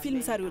አርቲስቶችና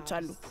ፊልም ሰሪዎች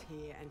አሉ።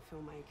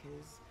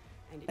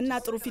 እና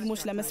ጥሩ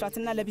ፊልሞች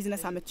ለመስራትና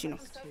ለቢዝነስ አመቺ ነው።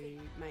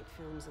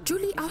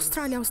 ጁሊ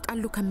አውስትራሊያ ውስጥ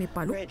አሉ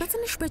ከሚባሉ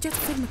በትንሽ በጀት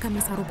ፊልም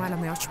ከሚሰሩ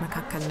ባለሙያዎች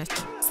መካከል ነች።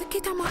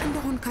 ስኬታማ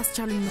እንደሆን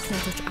ካስቻሉኝ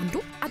ምክንያቶች አንዱ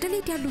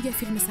አዳሌድ ያሉ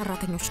የፊልም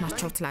ሰራተኞች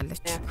ናቸው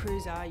ትላለች።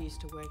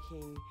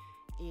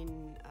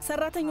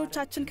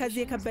 ሰራተኞቻችን ከዚህ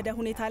የከበደ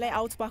ሁኔታ ላይ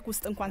አውትባክ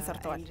ውስጥ እንኳን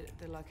ሰርተዋል።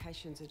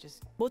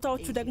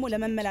 ቦታዎቹ ደግሞ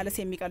ለመመላለስ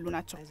የሚቀሉ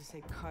ናቸው።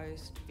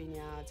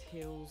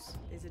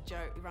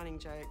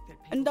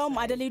 እንደውም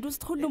አዳሌድ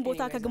ውስጥ ሁሉም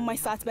ቦታ ከግማሽ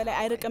ሰዓት በላይ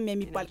አይርቅም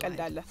የሚባል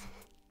ቀልድ አለ።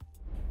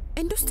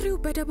 ኢንዱስትሪው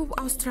በደቡብ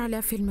አውስትራሊያ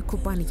ፊልም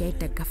ኩባንያ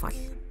ይደገፋል።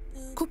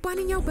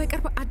 ኩባንያው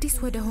በቅርብ አዲስ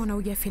ወደ ሆነው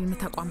የፊልም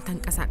ተቋም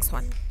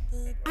ተንቀሳቅሷል።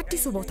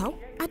 አዲሱ ቦታው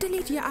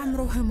አዳሌድ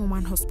የአእምሮ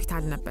ህሙማን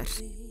ሆስፒታል ነበር።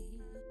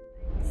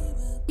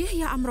 ይህ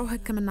የአእምሮ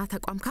ህክምና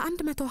ተቋም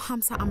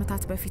ከ150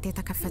 ዓመታት በፊት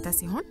የተከፈተ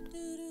ሲሆን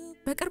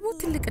በቅርቡ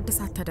ትልቅ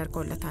እድሳት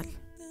ተደርጎለታል።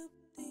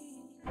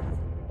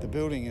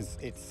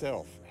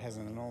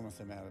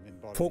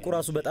 ፎቁ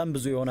ራሱ በጣም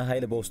ብዙ የሆነ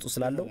ኃይል በውስጡ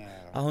ስላለው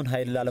አሁን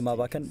ኃይል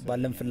ላለማባከን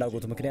ባለን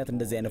ፍላጎት ምክንያት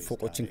እንደዚህ አይነት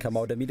ፎቆችን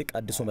ከማውደም ይልቅ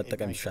አድሶ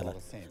መጠቀም ይሻላል።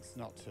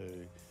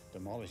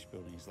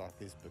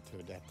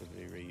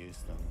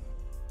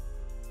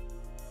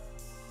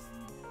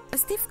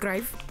 ስቲቭ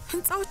ግራይቭ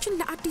ህንፃዎችን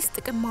ለአዲስ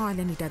ጥቅም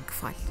ማዋልን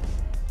ይደግፋል።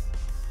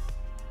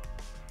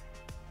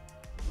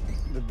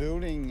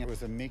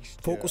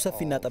 ፎቁ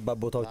ሰፊና ጠባብ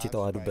ቦታዎች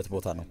የተዋሃዱበት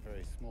ቦታ ነው።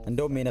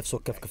 እንደውም የነፍስ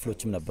ወከፍ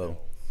ክፍሎችም ነበሩ።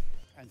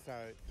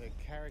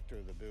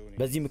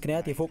 በዚህ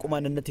ምክንያት የፎቁ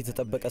ማንነት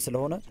የተጠበቀ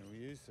ስለሆነ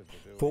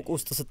ፎቁ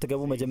ውስጥ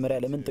ስትገቡ መጀመሪያ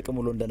ለምን ጥቅም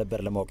ውሎ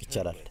እንደነበር ለማወቅ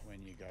ይቻላል።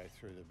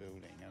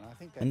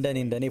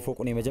 እንደኔ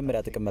ፎቁን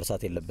የመጀመሪያ ጥቅም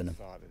መርሳት የለብንም።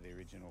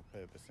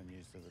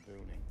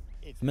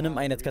 ምንም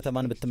አይነት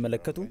ከተማን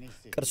ብትመለከቱ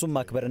ቅርሱን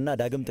ማክበርና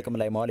ዳግም ጥቅም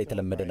ላይ ማዋል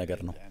የተለመደ ነገር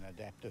ነው።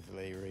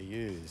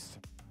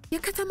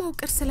 የከተማው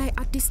ቅርስ ላይ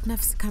አዲስ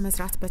ነፍስ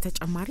ከመዝራት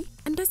በተጨማሪ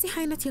እንደዚህ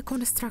አይነት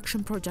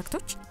የኮንስትራክሽን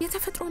ፕሮጀክቶች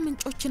የተፈጥሮ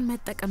ምንጮችን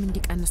መጠቀም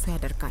እንዲቀንሱ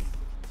ያደርጋል።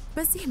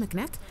 በዚህ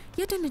ምክንያት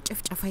የደን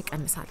ጭፍጨፋ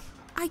ይቀንሳል፣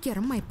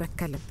 አየርም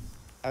አይበከልም።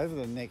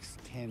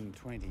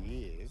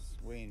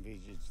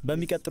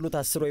 በሚቀጥሉት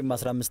 10 ወይም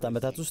 15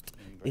 ዓመታት ውስጥ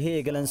ይሄ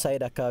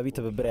የገለንሳይድ አካባቢ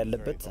ትብብር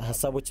ያለበት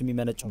ሐሳቦች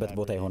የሚመነጩበት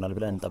ቦታ ይሆናል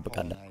ብለን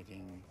እንጠብቃለን።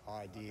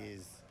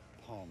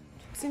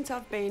 Since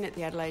I've been at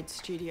the Adelaide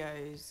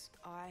studios,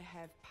 I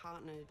have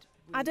partnered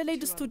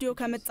አዳሌድ ስቱዲዮ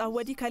ከመጣሁ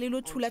ወዲህ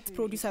ከሌሎች ሁለት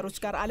ፕሮዲዩሰሮች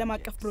ጋር ዓለም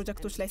አቀፍ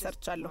ፕሮጀክቶች ላይ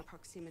ሰርቻለሁ።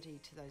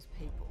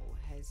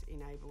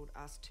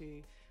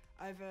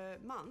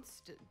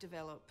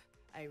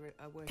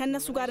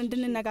 ከነሱ ጋር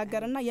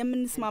እንድንነጋገርና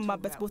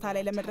የምንስማማበት ቦታ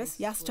ላይ ለመድረስ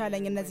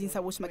ያስቻለኝ እነዚህን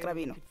ሰዎች መቅረቤ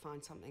ነው።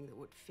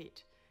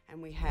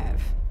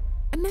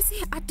 እነዚህ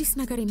አዲስ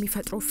ነገር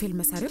የሚፈጥሩ ፊልም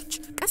ሰሪዎች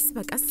ቀስ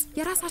በቀስ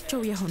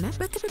የራሳቸው የሆነ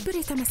በትብብር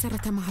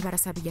የተመሰረተ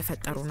ማህበረሰብ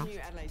እየፈጠሩ ነው።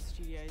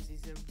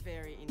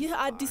 ይህ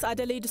አዲስ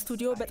አዳሌድ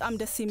ስቱዲዮ በጣም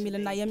ደስ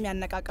የሚልና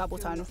የሚያነቃቃ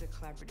ቦታ ነው።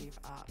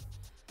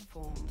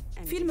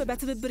 ፊልም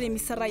በትብብር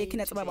የሚሰራ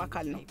የኪነ ጥበብ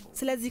አካል ነው።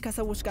 ስለዚህ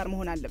ከሰዎች ጋር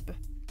መሆን አለበት።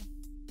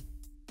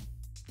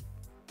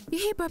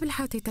 ይሄ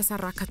በብልሃት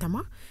የተሰራ ከተማ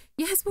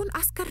የህዝቡን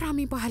አስገራሚ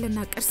ባህልና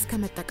ቅርስ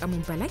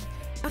ከመጠቀሙም በላይ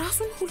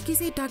ራሱን ሁሉ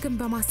ጊዜ ዳግም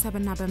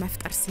በማሰብና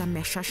በመፍጠር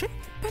ስለሚያሻሽል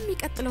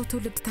በሚቀጥለው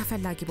ትውልድ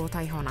ተፈላጊ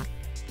ቦታ ይሆናል።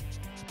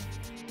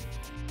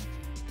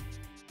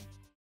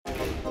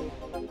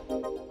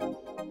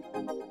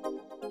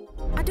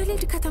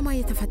 አዳሌድ ከተማ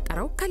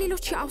የተፈጠረው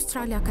ከሌሎች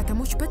የአውስትራሊያ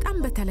ከተሞች በጣም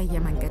በተለየ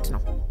መንገድ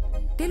ነው።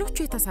 ሌሎቹ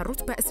የተሰሩት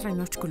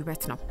በእስረኞች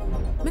ጉልበት ነው።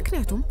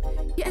 ምክንያቱም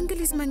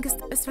የእንግሊዝ መንግስት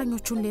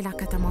እስረኞቹን ሌላ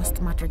ከተማ ውስጥ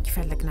ማድረግ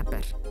ይፈልግ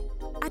ነበር።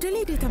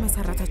 አዳሌድ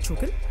የተመሰረተችው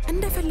ግን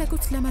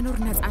እንደፈለጉት ለመኖር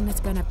ነፃነት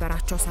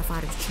በነበራቸው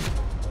ሰፋሪዎች ነው።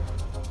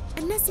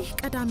 እነዚህ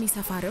ቀዳሚ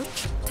ሰፋሪዎች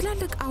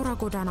ትላልቅ አውራ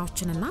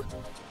ጎዳናዎችንና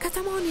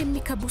ከተማውን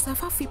የሚከቡ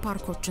ሰፋፊ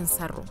ፓርኮችን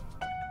ሰሩ።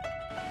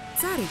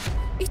 ዛሬ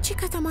እቺ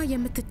ከተማ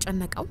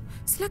የምትጨነቀው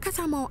ስለ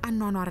ከተማው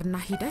አኗኗርና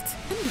ሂደት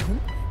እንዲሁም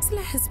ስለ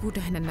ህዝቡ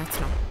ደህንነት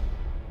ነው።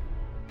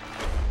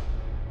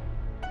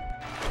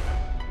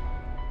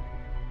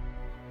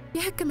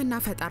 የህክምና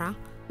ፈጠራ፣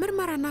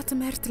 ምርመራና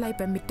ትምህርት ላይ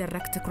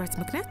በሚደረግ ትኩረት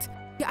ምክንያት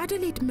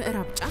የአዳሌድ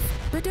ምዕራብ ጫፍ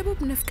በደቡብ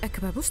ንፍቀ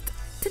ክበብ ውስጥ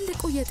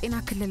ትልቁ የጤና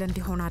ክልል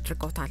እንዲሆን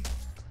አድርጎታል።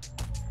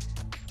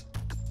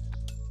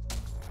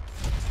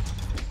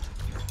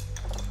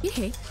 ይሄ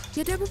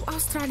የደቡብ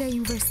አውስትራሊያ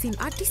ዩኒቨርሲቲን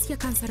አዲስ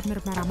የካንሰር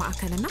ምርመራ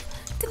ማዕከልና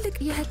ትልቅ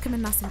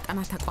የህክምና ስልጠና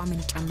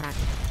ተቋምን ይጨምራል።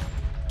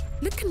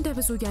 ልክ እንደ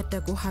ብዙ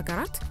ያደጉ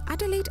ሀገራት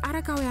አዳሌድ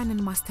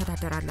አረጋውያንን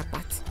ማስተዳደር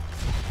አለባት።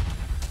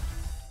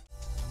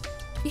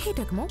 ይሄ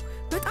ደግሞ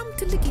በጣም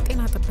ትልቅ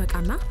የጤና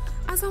ጥበቃና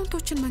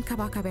አዛውንቶችን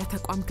መንከባከቢያ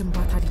ተቋም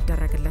ግንባታ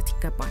ሊደረግለት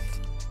ይገባል።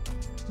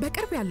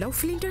 በቅርብ ያለው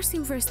ፍሊንደርስ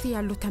ዩኒቨርሲቲ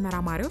ያሉ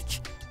ተመራማሪዎች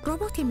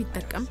ሮቦት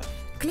የሚጠቀም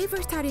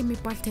ክሌቨርታር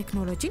የሚባል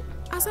ቴክኖሎጂ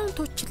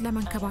አዛውንቶችን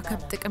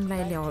ለመንከባከብ ጥቅም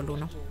ላይ ሊያወሉ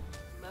ነው።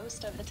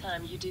 Most of the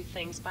time you do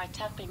things by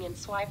tapping and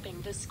swiping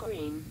the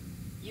screen.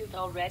 You've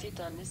already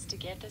done this to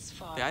get this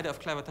far. The idea of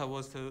Clevertar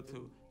was to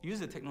use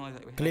the technology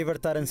that we have.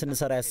 ክሌቨርታርን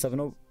ስንሰራ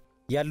ያሰብነው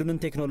ያሉንን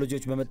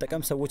ቴክኖሎጂዎች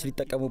በመጠቀም ሰዎች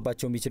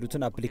ሊጠቀሙባቸው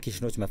የሚችሉትን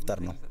አፕሊኬሽኖች መፍጠር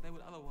ነው።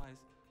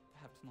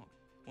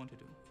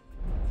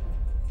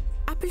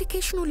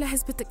 አፕሊኬሽኑ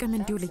ለህዝብ ጥቅም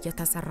እንዲውል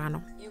እየተሰራ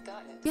ነው።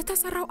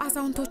 የተሰራው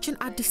አዛውንቶችን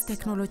አዲስ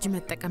ቴክኖሎጂ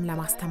መጠቀም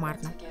ለማስተማር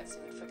ነው።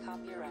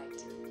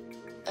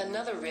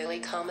 Another really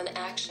common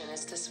action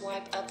is to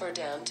swipe up or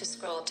down to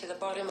scroll to the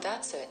bottom.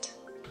 That's it.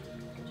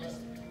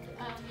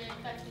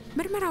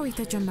 ምርመራው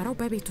የተጀመረው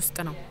በቤት ውስጥ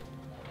ነው።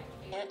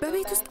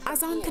 በቤት ውስጥ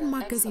አዛውንትን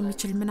ማገዝ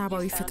የሚችል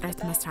ምናባዊ ፍጥረት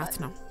መስራት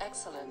ነው።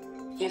 Excellent.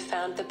 You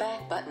found the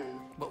back button.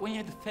 But when you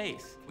had the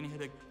face, when you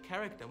had a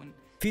character, when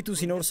ፊቱ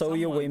ሲኖር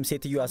ሰውየው ወይም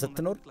ሴትዮዋ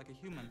ስትኖር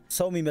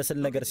ሰው የሚመስል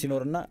ነገር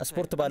ሲኖርና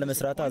ስፖርት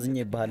ባለመስራት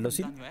አዝኜብሃለሁ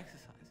ሲል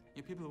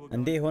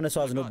እንዴ የሆነ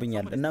ሰው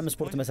አዝኖብኛል እናም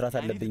ስፖርት መስራት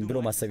አለብኝ ብሎ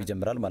ማሰብ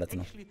ይጀምራል ማለት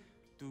ነው።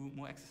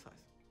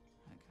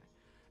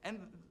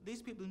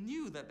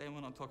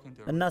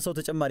 እና ሰው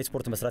ተጨማሪ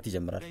ስፖርት መስራት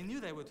ይጀምራል።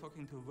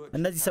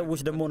 እነዚህ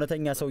ሰዎች ደግሞ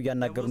እውነተኛ ሰው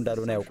እያናገሩ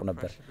እንዳልሆነ ያውቁ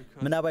ነበር።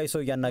 ምናባዊ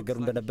ሰው እያናገሩ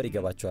እንደነበር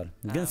ይገባቸዋል።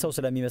 ግን ሰው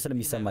ስለሚመስል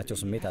የሚሰማቸው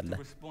ስሜት አለ።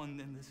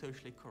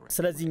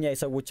 ስለዚህ እኛ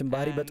የሰዎችን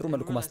ባህሪ በጥሩ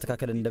መልኩ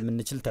ማስተካከል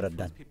እንደምንችል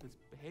ተረዳን።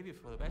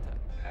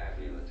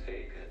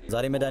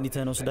 ዛሬ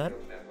መድኃኒትህን ወስደሃል?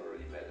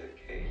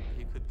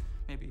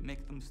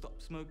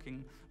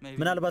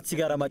 ምናልባት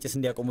ሲጋራ ማጨስ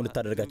እንዲያቆሙ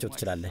ልታደርጋቸው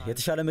ትችላለህ።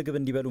 የተሻለ ምግብ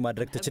እንዲበሉ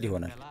ማድረግ ትችል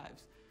ይሆናል።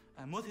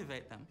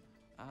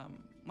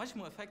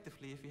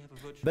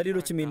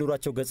 በሌሎችም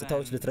የኑሯቸው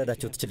ገጽታዎች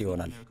ልትረዳቸው ትችል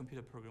ይሆናል።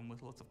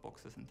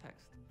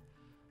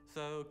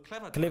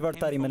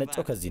 ክሌቨርታር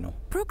የመነጨው ከዚህ ነው።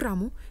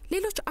 ፕሮግራሙ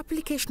ሌሎች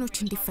አፕሊኬሽኖች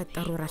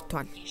እንዲፈጠሩ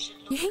ረድቷል።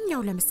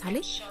 ይሄኛው ለምሳሌ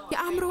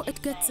የአእምሮ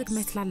እድገት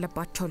ዝግመት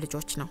ላለባቸው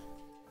ልጆች ነው።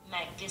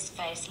 Make this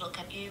face look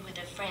at you with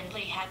a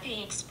friendly, happy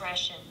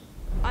expression.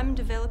 I'm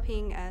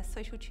developing a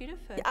social tutor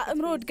for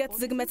የአእምሮ እድገት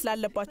ዝግመት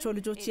ላለባቸው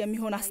ልጆች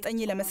የሚሆን አስጠኝ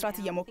ለመስራት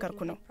እየሞከርኩ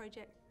ነው።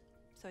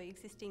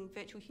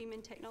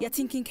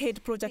 የቲንኪንግ ሄድ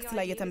ፕሮጀክት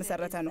ላይ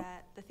የተመሰረተ ነው።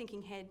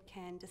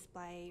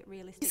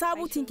 ሂሳቡ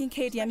ቲንኪንግ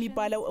ሄድ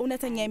የሚባለው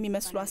እውነተኛ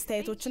የሚመስሉ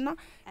አስተያየቶችና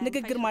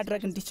ንግግር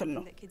ማድረግ እንዲችል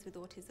ነው።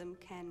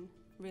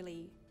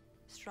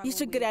 ይህ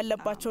ችግር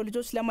ያለባቸው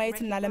ልጆች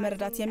ለማየትና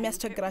ለመረዳት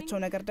የሚያስቸግራቸው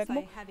ነገር ደግሞ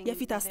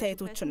የፊት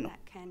አስተያየቶችን ነው።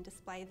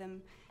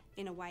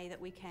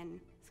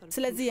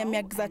 ስለዚህ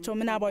የሚያግዛቸው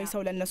ምናባዊ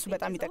ሰው ለነሱ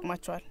በጣም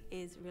ይጠቅማቸዋል።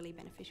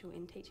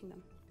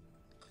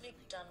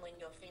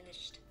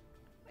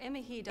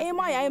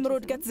 ኤማ የአእምሮ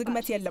እድገት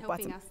ዝግመት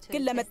የለባትም፣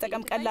 ግን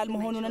ለመጠቀም ቀላል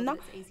መሆኑንና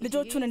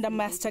ልጆቹን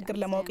እንደማያስቸግር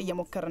ለማወቅ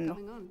እየሞከርን ነው።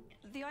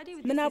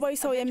 ምናባዊ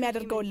ሰው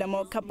የሚያደርገውን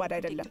ለማወቅ ከባድ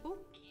አይደለም።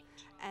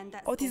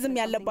 ኦቲዝም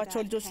ያለባቸው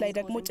ልጆች ላይ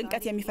ደግሞ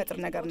ጭንቀት የሚፈጥር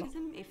ነገር ነው።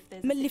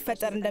 ምን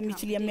ሊፈጠር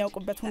እንደሚችል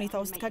የሚያውቁበት ሁኔታ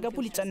ውስጥ ከገቡ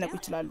ሊጨነቁ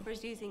ይችላሉ።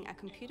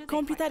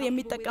 ኮምፒውተር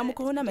የሚጠቀሙ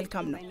ከሆነ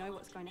መልካም ነው።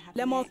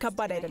 ለማወቅ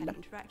ከባድ አይደለም።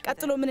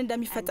 ቀጥሎ ምን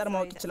እንደሚፈጠር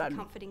ማወቅ ይችላሉ።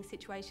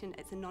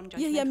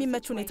 ይህ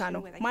የሚመች ሁኔታ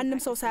ነው።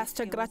 ማንም ሰው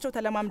ሳያስቸግራቸው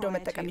ተለማምደው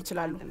መጠቀም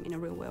ይችላሉ።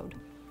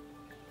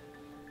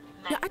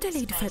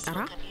 የአዳሌድ ፈጠራ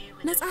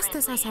ነፃ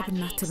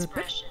አስተሳሰብና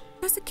ትብብር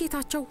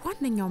በስኬታቸው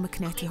ዋነኛው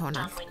ምክንያት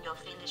ይሆናል።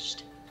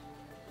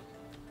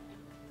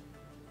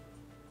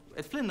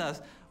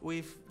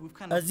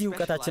 እዚህ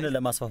እውቀታችንን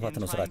ለማስፋፋት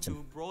ነው ስራችን።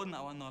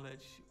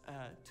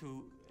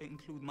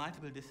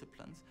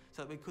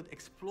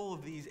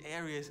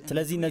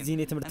 ስለዚህ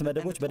እነዚህን የትምህርት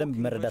መደቦች በደንብ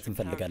መረዳት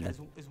እንፈልጋለን።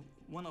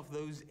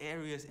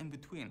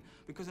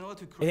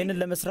 ይህንን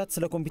ለመስራት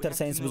ስለ ኮምፒውተር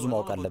ሳይንስ ብዙ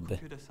ማወቅ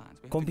አለብህ።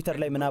 ኮምፒውተር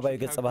ላይ ምናባዊ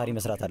ገጸ ባህሪ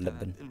መስራት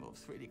አለብን።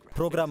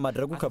 ፕሮግራም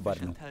ማድረጉ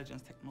ከባድ ነው።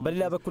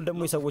 በሌላ በኩል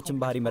ደግሞ የሰዎችን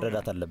ባህሪ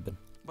መረዳት አለብን።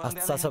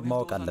 አስተሳሰብ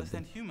ማወቅ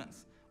አለብን።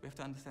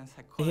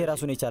 ይሄ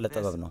ራሱን የቻለ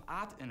ጥበብ ነው።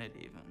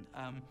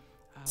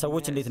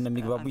 ሰዎች እንዴት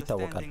እንደሚግባቡ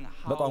ይታወቃል።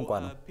 በቋንቋ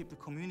ነው።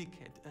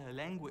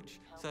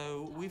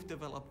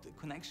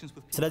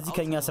 ስለዚህ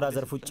ከኛ ስራ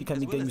ዘርፍ ውጪ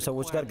ከሚገኙ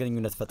ሰዎች ጋር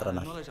ግንኙነት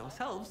ፈጥረናል።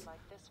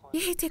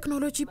 ይሄ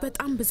ቴክኖሎጂ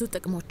በጣም ብዙ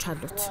ጥቅሞች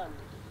አሉት።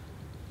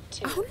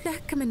 አሁን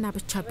ለሕክምና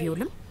ብቻ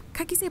ቢውልም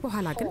ከጊዜ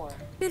በኋላ ግን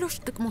ሌሎች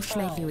ጥቅሞች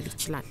ላይ ሊውል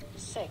ይችላል።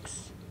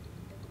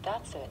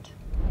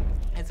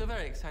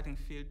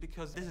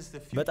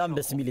 በጣም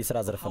ደስ የሚል የሥራ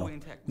ዘርፍ ነው።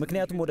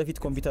 ምክንያቱም ወደፊት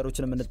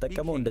ኮምፒውተሮችን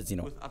የምንጠቀመው እንደዚህ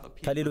ነው።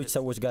 ከሌሎች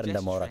ሰዎች ጋር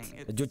እንደማውራት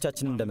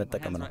እጆቻችንን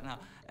እንደመጠቀም ነው።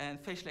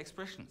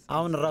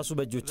 አሁን ራሱ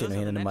በእጆቼ ነው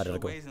ይሄንን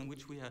የማደርገው።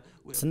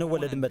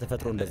 ስንወለድም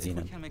በተፈጥሮ እንደዚህ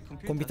ነን።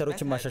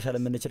 ኮምፒውተሮችን ማሻሻል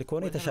የምንችል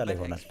ከሆነ የተሻለ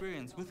ይሆናል።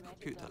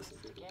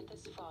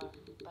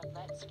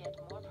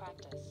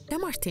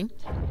 ለማርቲን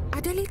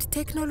አዳሌድ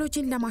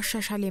ቴክኖሎጂን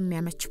ለማሻሻል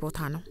የሚያመች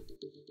ቦታ ነው።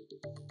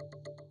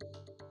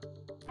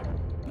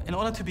 In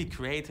order to be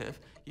creative,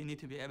 you need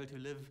to be able to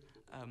live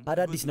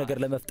አዳዲስ ነገር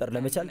ለመፍጠር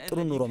ለመቻል ጥሩ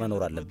ኑሮ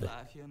መኖር አለብህ።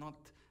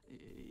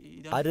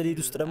 አዳሌድ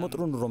ውስጥ ደግሞ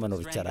ጥሩ ኑሮ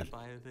መኖር ይቻላል።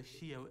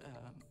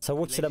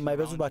 ሰዎች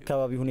ስለማይበዙ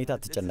በአካባቢ ሁኔታ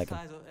አትጨነቅም።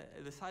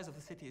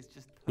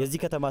 የዚህ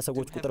ከተማ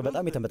ሰዎች ቁጥር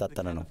በጣም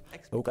የተመጣጠነ ነው።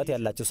 ዕውቀት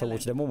ያላቸው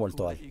ሰዎች ደግሞ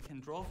ሞልተዋል።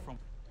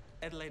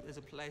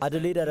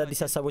 አዳሌድ አዳዲስ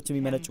ሀሳቦች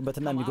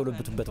የሚመነጩበትና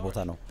የሚጎለብቱበት ቦታ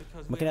ነው።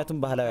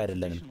 ምክንያቱም ባህላዊ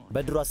አይደለንም።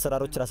 በድሮ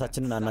አሰራሮች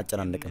ራሳችንን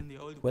አናጨናንቅም።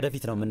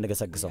 ወደፊት ነው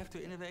የምንገሰግሰው።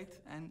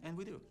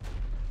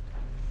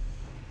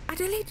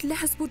 አዳሌድ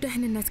ለህዝቡ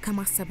ደህንነት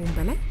ከማሰቡም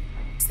በላይ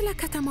ስለ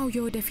ከተማው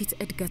የወደፊት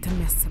እድገትም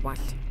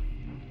ያስባል።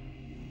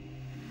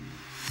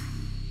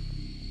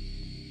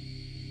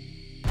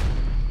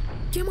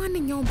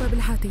 የማንኛውም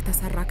በብልሃት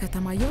የተሰራ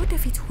ከተማ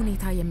የወደፊት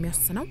ሁኔታ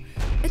የሚወስነው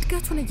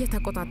እድገቱን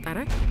እየተቆጣጠረ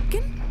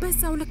ግን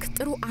በዛው ልክ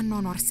ጥሩ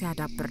አኗኗር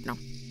ሲያዳብር ነው።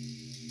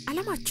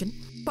 ዓለማችን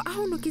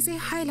በአሁኑ ጊዜ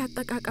ኃይል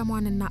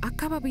አጠቃቀሟንና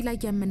አካባቢ ላይ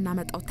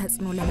የምናመጣው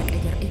ተጽዕኖ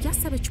ለመቀየር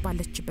እያሰበች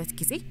ባለችበት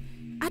ጊዜ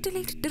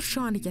አዳሌድ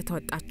ድርሻዋን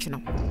እየተወጣች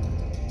ነው።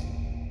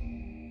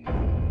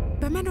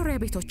 በመኖሪያ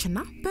ቤቶችና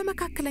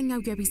በመካከለኛው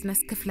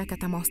የቢዝነስ ክፍለ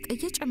ከተማ ውስጥ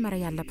እየጨመረ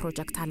ያለ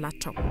ፕሮጀክት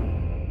አላቸው።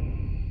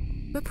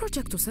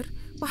 በፕሮጀክቱ ስር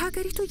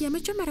በሀገሪቱ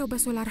የመጀመሪያው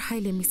በሶላር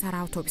ኃይል የሚሰራ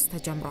አውቶቡስ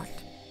ተጀምሯል።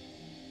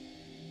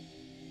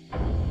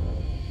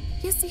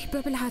 የዚህ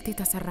በብልሃት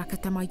የተሰራ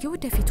ከተማ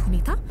የወደፊት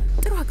ሁኔታ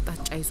ጥሩ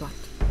አቅጣጫ ይዟል።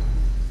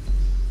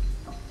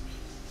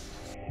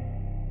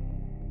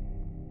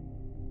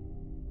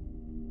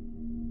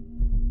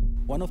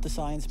 One of the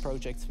science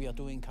projects we are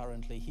doing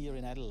currently here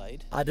in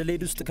Adelaide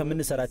አዳሌድ ውስጥ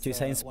ከምንሰራቸው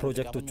የሳይንስ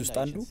ፕሮጀክቶች ውስጥ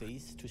አንዱ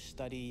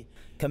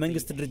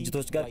ከመንግስት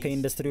ድርጅቶች ጋር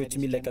ከኢንዱስትሪዎች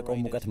የሚለቀቀው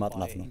ሙቀት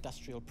ማጥናት ነው።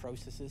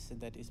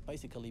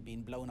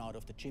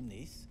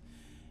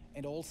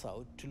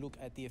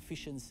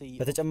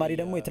 በተጨማሪ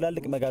ደግሞ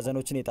የትላልቅ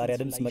መጋዘኖችን የጣሪያ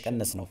ድምጽ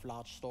መቀነስ ነው።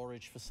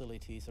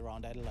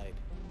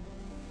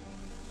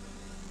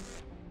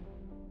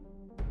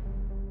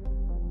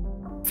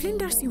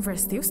 ፍሊንደርስ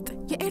ዩኒቨርሲቲ ውስጥ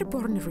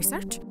የኤርቦርን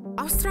ሪሰርች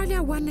አውስትራሊያ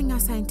ዋነኛ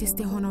ሳይንቲስት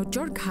የሆነው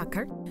ጆርግ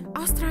ሃከር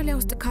አውስትራሊያ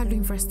ውስጥ ካሉ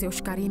ዩኒቨርሲቲዎች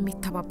ጋር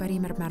የሚተባበር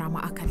የምርመራ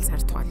ማዕከል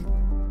ሰርቷል።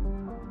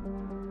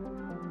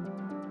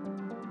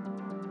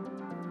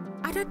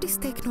 አዳዲስ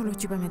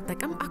ቴክኖሎጂ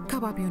በመጠቀም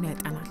አካባቢውን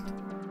ያጠናል።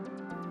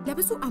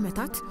 ለብዙ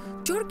ዓመታት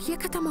ጆርግ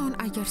የከተማውን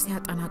አየር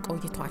ሲያጠና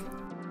ቆይቷል።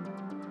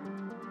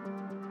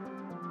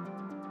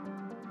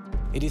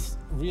 It is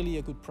really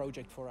a good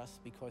project for us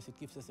because it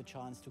gives us a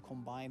chance to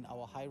combine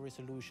our high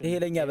resolution. ይሄ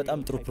ለኛ በጣም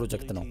ጥሩ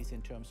ፕሮጀክት ነው።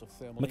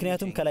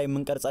 ምክንያቱም ከላይ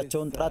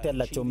የምንቀርጻቸውን ጥራት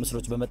ያላቸውን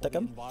ምስሎች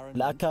በመጠቀም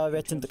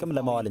ለአካባቢያችን ጥቅም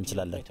ለማዋል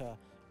እንችላለን።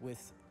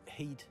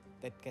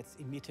 That gets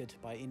emitted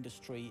by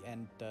industry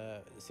and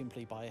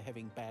simply by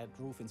having bad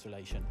roof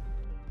insulation.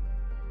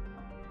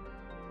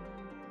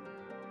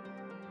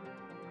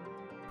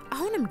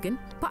 አሁንም ግን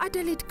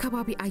በአዳሌድ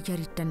ከባቢ አየር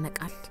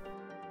ይደነቃል።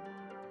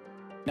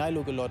 I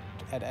look a lot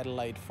at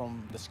Adelaide from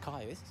the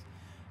skies.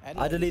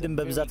 አዳሌድን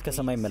በብዛት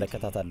ከሰማይ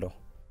መለከታታለሁ።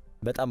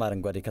 በጣም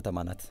አረንጓዴ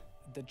ከተማ ናት።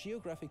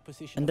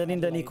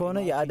 እንደኔ ከሆነ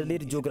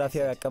የአዳሌድ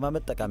ጂኦግራፊያዊ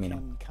አቀማመጥ ጠቃሚ ነው።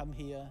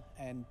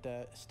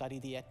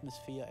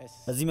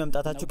 እዚህ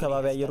መምጣታችሁ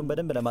ከባቢ አየሩን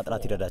በደንብ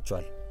ለማጥናት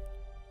ይረዳችኋል።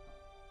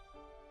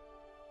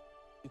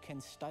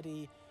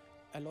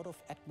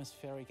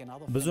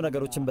 ብዙ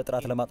ነገሮችን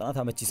በጥራት ለማጥናት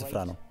አመቺ ስፍራ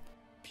ነው።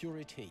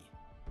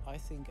 I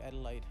think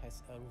Adelaide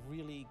has a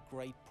really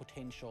great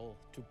potential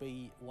to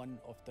be one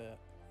of the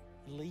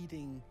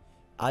leading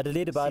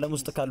አዳሌድ በዓለም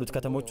ውስጥ ካሉት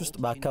ከተሞች ውስጥ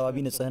በአካባቢ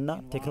ንጽህና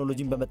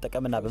ቴክኖሎጂን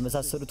በመጠቀምና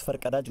በመሳሰሉት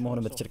ፈርቀዳጅ መሆን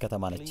የምትችል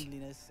ከተማ ነች።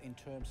 in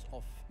terms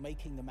of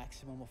making the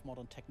maximum of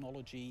modern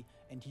technology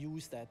and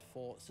use that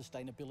for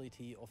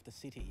sustainability of the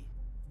city.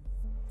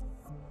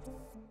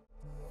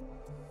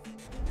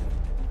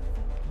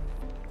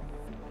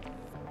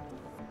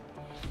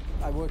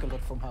 I work a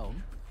lot from home.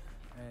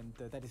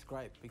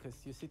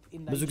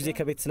 ብዙ ጊዜ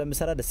ከቤት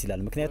ስለምሰራ ደስ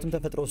ይላል። ምክንያቱም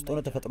ተፈጥሮ ውስጥ ሆነ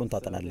ተፈጥሮን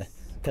ታጠናለህ።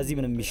 ከዚህ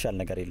ምንም የሚሻል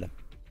ነገር የለም።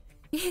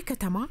 ይሄ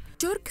ከተማ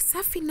ጆርግ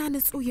ሰፊና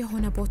ንጹህ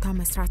የሆነ ቦታ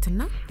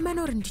መስራትና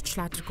መኖር እንዲችል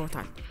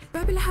አድርጎታል።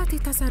 በብልሃት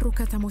የተሰሩ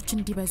ከተሞች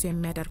እንዲበዙ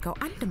የሚያደርገው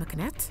አንድ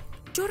ምክንያት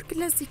ጆርግ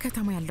ለዚህ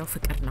ከተማ ያለው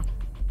ፍቅር ነው።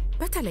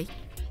 በተለይ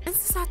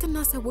እንስሳትና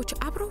ሰዎች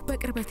አብረው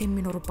በቅርበት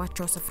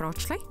የሚኖሩባቸው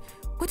ስፍራዎች ላይ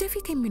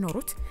ወደፊት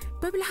የሚኖሩት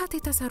በብልሃት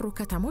የተሰሩ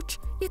ከተሞች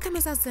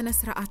የተመዛዘነ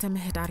ስርዓተ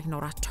ምህዳር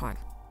ይኖራቸዋል።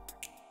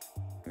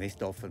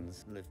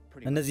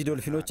 እነዚህ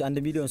ዶልፊኖች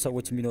 1 ሚሊዮን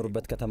ሰዎች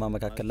የሚኖሩበት ከተማ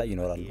መካከል ላይ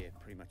ይኖራሉ።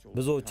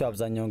 ብዙዎቹ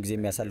አብዛኛውን ጊዜ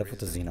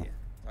የሚያሳልፉት እዚህ ነው።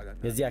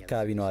 የዚህ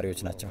አካባቢ ነዋሪዎች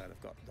ናቸው።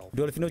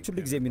 ዶልፊኖች ሁሉ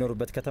ጊዜ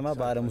የሚኖሩበት ከተማ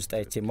በዓለም ውስጥ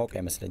አይቼ ማውቅ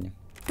አይመስለኝም።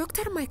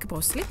 ዶክተር ማይክ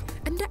ቦስሊ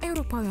እንደ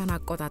አውሮፓውያን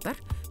አቆጣጠር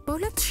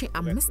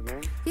በ2005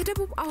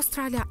 የደቡብ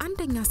አውስትራሊያ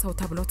አንደኛ ሰው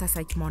ተብሎ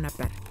ተሰይሞ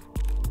ነበር።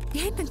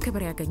 ይህንን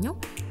ክብር ያገኘው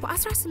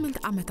በ18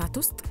 ዓመታት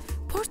ውስጥ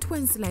ፖርት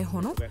ወንዝ ላይ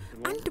ሆኖ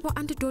አንድ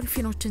በአንድ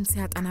ዶልፊኖችን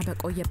ሲያጠና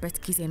በቆየበት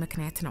ጊዜ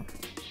ምክንያት ነው።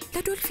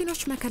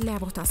 ለዶልፊኖች መከለያ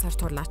ቦታ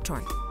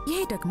ሰርቶላቸዋል። ይሄ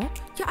ደግሞ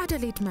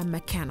የአዳሌድ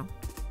መመኪያ ነው።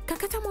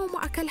 ከከተማው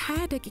ማዕከል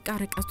 20 ደቂቃ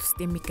ርቀት ውስጥ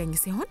የሚገኝ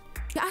ሲሆን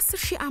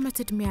የ10,000 ዓመት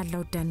ዕድሜ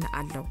ያለው ደን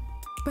አለው።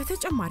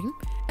 በተጨማሪም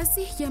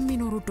እዚህ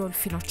የሚኖሩ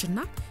ዶልፊኖችና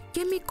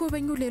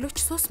የሚጎበኙ ሌሎች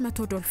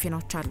 300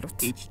 ዶልፊኖች አሉት።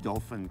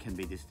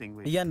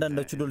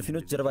 እያንዳንዳቸው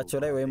ዶልፊኖች ጀርባቸው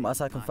ላይ ወይም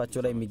አሳ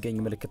ክንፋቸው ላይ የሚገኝ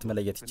ምልክት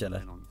መለየት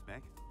ይቻላል።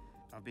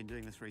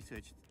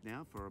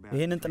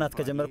 ይህንን ጥናት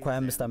ከጀመርኩ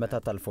 25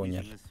 ዓመታት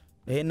አልፎኛል።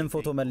 ይህንን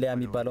ፎቶ መለያ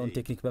የሚባለውን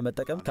ቴክኒክ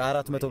በመጠቀም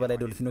ከ400 በላይ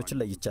ዶልፊኖችን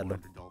ለይቻለሁ።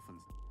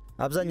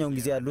 አብዛኛውን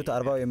ጊዜ ያሉት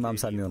 40 ወይም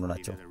 50 የሚሆኑ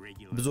ናቸው።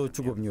 ብዙዎቹ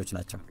ጎብኚዎች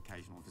ናቸው።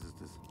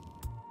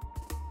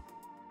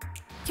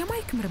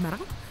 የማይክ ምርመራ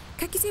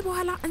ከጊዜ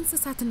በኋላ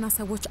እንስሳትና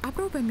ሰዎች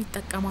አብረው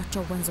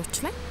በሚጠቀሟቸው ወንዞች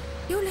ላይ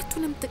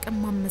የሁለቱንም ጥቅም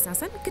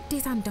ማመዛዘን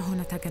ግዴታ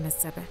እንደሆነ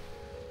ተገነዘበ።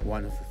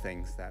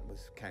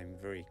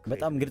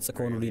 በጣም ግልጽ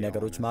ከሆኑልኝ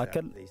ነገሮች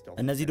መካከል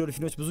እነዚህ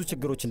ዶልፊኖች ብዙ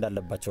ችግሮች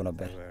እንዳለባቸው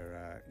ነበር።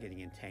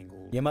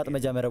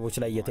 የማጥመጃ መረቦች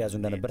ላይ እየተያዙ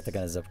እንደነበር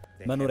ተገነዘብኩ።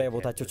 መኖሪያ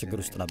ቦታቸው ችግር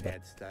ውስጥ ነበር።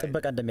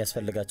 ጥበቃ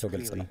እንደሚያስፈልጋቸው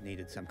ግልጽ ነው።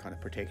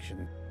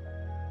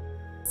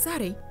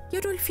 ዛሬ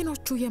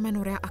የዶልፊኖቹ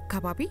የመኖሪያ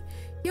አካባቢ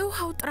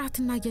የውሃው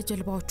ጥራትና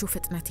የጀልባዎቹ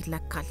ፍጥነት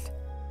ይለካል።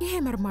 ይሄ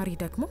መርማሪ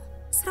ደግሞ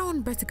ስራውን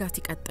በትጋት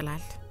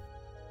ይቀጥላል።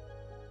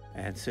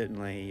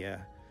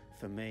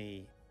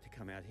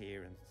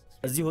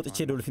 እዚህ ወጥቼ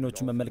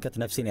ዶልፊኖቹን መመልከት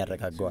ነፍሴን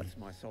ያረጋጋዋል።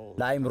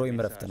 ለአእምሮዬም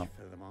እረፍት ነው።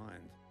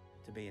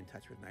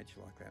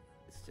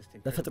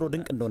 ተፈጥሮ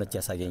ድንቅ እንደሆነች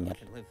ያሳየኛል።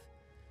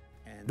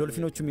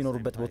 ዶልፊኖቹ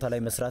የሚኖሩበት ቦታ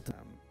ላይ መስራት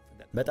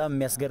በጣም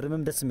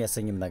የሚያስገርምም ደስ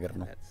የሚያሰኝም ነገር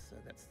ነው።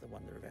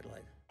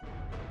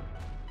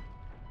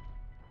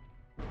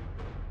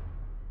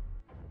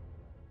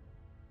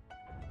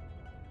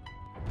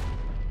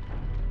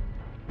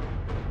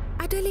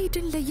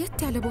 አዳሌድን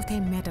ለየት ያለ ቦታ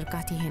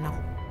የሚያደርጋት ይሄ ነው።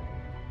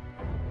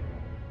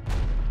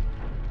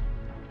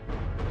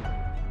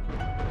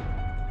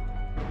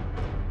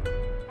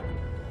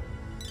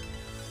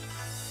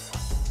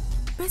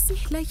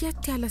 በዚህ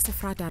ለየት ያለ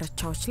ስፍራ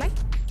ዳርቻዎች ላይ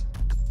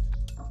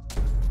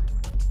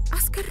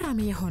አስገራሚ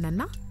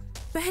የሆነና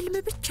በህልም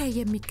ብቻ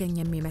የሚገኝ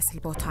የሚመስል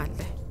ቦታ አለ።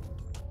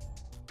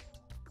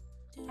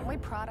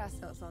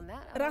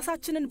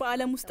 ራሳችንን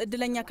በዓለም ውስጥ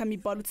እድለኛ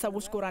ከሚባሉት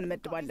ሰዎች ጎራ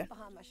እንመድባለን።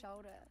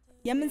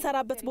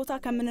 የምንሰራበት ቦታ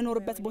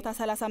ከምንኖርበት ቦታ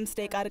 35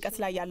 ደቂቃ ርቀት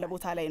ላይ ያለ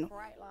ቦታ ላይ ነው።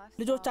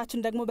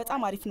 ልጆቻችን ደግሞ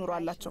በጣም አሪፍ ኑሮ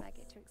አላቸው።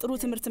 ጥሩ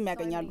ትምህርትም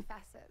ያገኛሉ።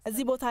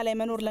 እዚህ ቦታ ላይ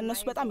መኖር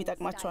ለነሱ በጣም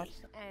ይጠቅማቸዋል።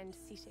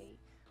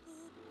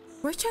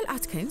 ሬቸል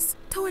አትኪንስ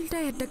ተወልዳ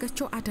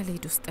ያደገችው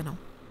አዳሌድ ውስጥ ነው።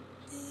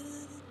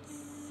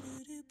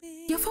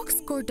 የፎክስ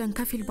ጎርደን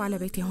ከፊል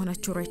ባለቤት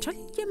የሆነችው ሬቸል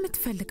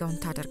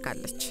የምትፈልገውን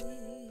ታደርጋለች።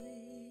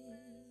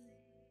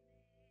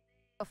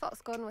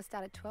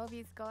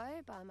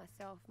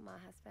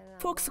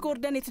 ፎክስ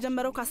ጎርደን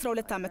የተጀመረው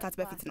ከ12 ዓመታት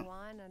በፊት ነው።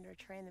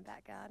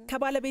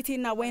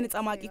 ከባለቤቴና ወይን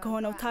ጠማቂ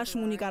ከሆነው ታሽ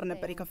ሙኒ ጋር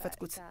ነበር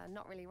የከፈትኩት።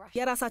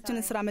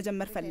 የራሳችንን ስራ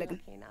መጀመር ፈለግን፣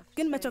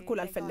 ግን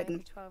መቸኮል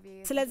አልፈለግንም።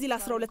 ስለዚህ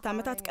ለ12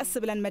 ዓመታት ቀስ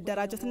ብለን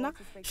መደራጀትና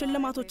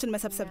ሽልማቶችን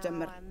መሰብሰብ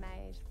ጀመር።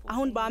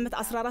 አሁን በአመት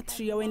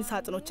 14000 የወይን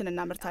ሳጥኖችን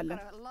እናመርታለን።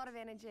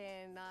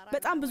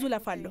 በጣም ብዙ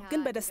ለፋለሁ፣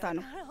 ግን በደስታ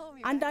ነው።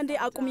 አንዳንዴ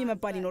አቁሚ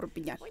መባል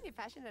ይኖርብኛል።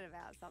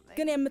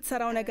 ግን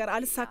የምትሰራው ነገር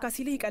አልሳካ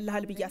ሲልህ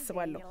ይቀልሃል ብዬ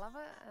አስባለሁ።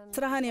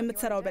 ስራህን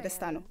የምትሰራው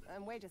በደስታ ነው።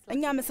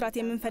 እኛ መስራት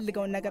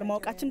የምንፈልገውን ነገር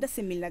ማወቃችን ደስ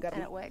የሚል ነገር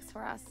ነው።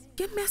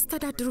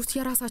 የሚያስተዳድሩት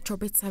የራሳቸው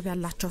ቤተሰብ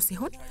ያላቸው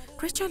ሲሆን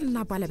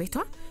ሬቸልና ባለቤቷ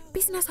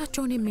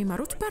ቢዝነሳቸውን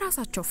የሚመሩት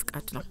በራሳቸው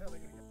ፍቃድ ነው።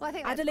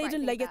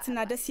 አዳሌድን ለየትና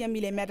ደስ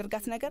የሚል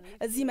የሚያደርጋት ነገር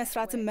እዚህ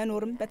መስራትም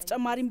መኖርም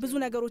በተጨማሪም ብዙ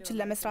ነገሮችን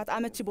ለመስራት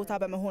አመቺ ቦታ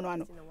በመሆኗ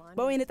ነው።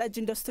 በወይን ጠጅ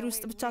ኢንዱስትሪ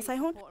ውስጥ ብቻ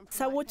ሳይሆን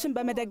ሰዎችን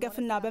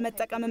በመደገፍና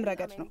በመጠቀምም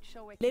ረገድ ነው።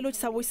 ሌሎች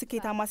ሰዎች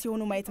ስኬታማ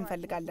ሲሆኑ ማየት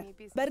እንፈልጋለን።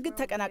 በእርግጥ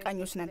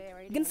ተቀናቃኞች ነን፣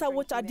 ግን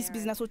ሰዎች አዲስ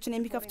ቢዝነሶችን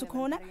የሚከፍቱ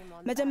ከሆነ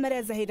መጀመሪያ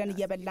እዛ ሄደን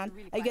እየበላን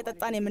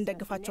እየጠጣን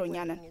የምንደግፋቸው እኛ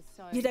ነን።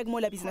 ይህ ደግሞ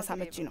ለቢዝነስ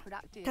አመቺ ነው።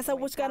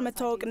 ከሰዎች ጋር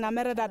መተዋወቅና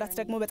መረዳዳት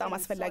ደግሞ በጣም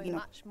አስፈላጊ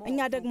ነው። እኛ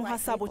ደግሞ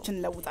ሀሳቦችን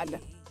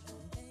እንለውጣለን።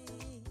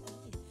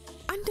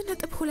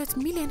 1.2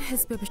 ሚሊዮን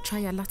ህዝብ ብቻ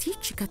ያላት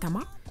ይህች ከተማ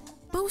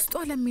በውስጧ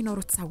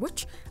ለሚኖሩት ሰዎች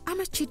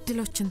አመቺ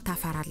እድሎችን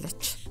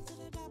ታፈራለች።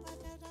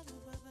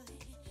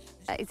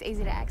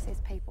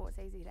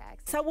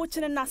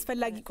 ሰዎችንና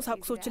አስፈላጊ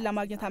ቁሳቁሶችን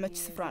ለማግኘት አመቺ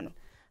ስፍራ ነው።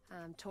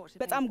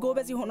 በጣም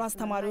ጎበዝ የሆኑ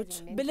አስተማሪዎች፣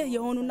 ብልህ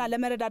የሆኑና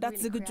ለመረዳዳት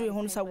ዝግጁ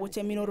የሆኑ ሰዎች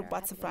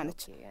የሚኖሩባት ስፍራ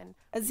ነች።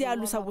 እዚህ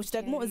ያሉ ሰዎች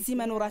ደግሞ እዚህ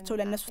መኖራቸው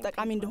ለነሱ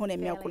ጠቃሚ እንደሆነ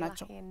የሚያውቁ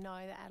ናቸው።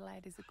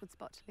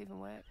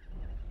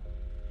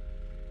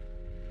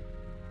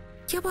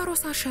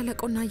 የባሮሳ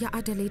ሸለቆና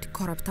የአዳሌድ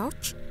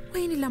ኮረብታዎች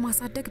ወይን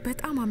ለማሳደግ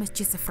በጣም አመቺ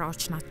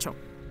ስፍራዎች ናቸው።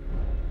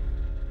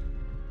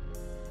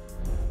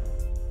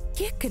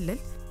 ይህ ክልል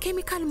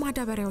ኬሚካል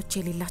ማዳበሪያዎች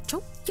የሌላቸው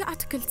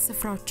የአትክልት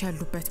ስፍራዎች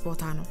ያሉበት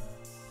ቦታ ነው።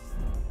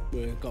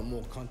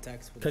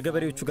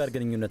 ከገበሬዎቹ ጋር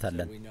ግንኙነት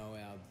አለን።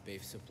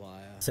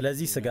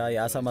 ስለዚህ ስጋ፣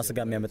 የአሳማ ስጋ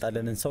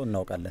የሚያመጣልንን ሰው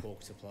እናውቃለን።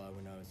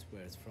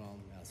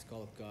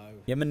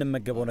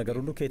 የምንመገበው ነገር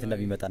ሁሉ ከየት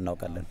እንደሚመጣ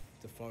እናውቃለን።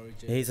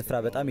 ይሄ ስፍራ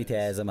በጣም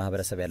የተያያዘ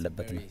ማህበረሰብ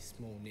ያለበት ነው።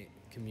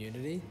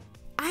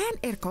 አያን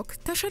ኤርኮክ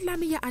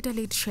ተሸላሚ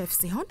የአዳሌድ ሼፍ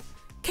ሲሆን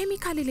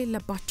ኬሚካል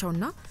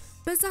የሌለባቸውና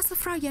በዛ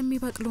ስፍራ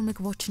የሚበቅሉ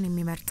ምግቦችን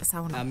የሚመርጥ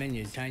ሰው ነው።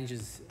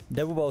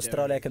 ደቡብ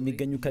አውስትራሊያ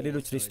ከሚገኙ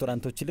ከሌሎች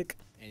ሬስቶራንቶች ይልቅ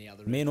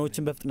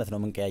ሜኑዎችን በፍጥነት ነው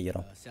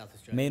የምንቀያየረው።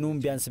 ሜኑን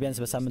ቢያንስ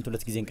በሳምንት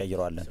 2 ጊዜ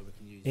እንቀይረዋለን።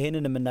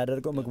 ይሄንን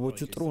የምናደርገው ምግቦቹ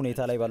ጥሩ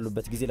ሁኔታ ላይ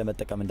ባሉበት ጊዜ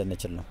ለመጠቀም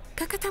እንድንችል ነው።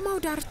 ከከተማው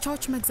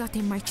ዳርቻዎች መግዛት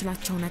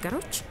የማይችላቸው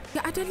ነገሮች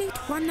የአዳሌድ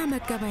ዋና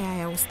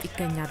መገበያያ ውስጥ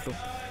ይገኛሉ።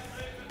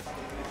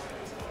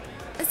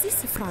 እዚህ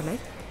ስፍራ ላይ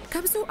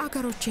ከብዙ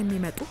አገሮች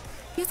የሚመጡ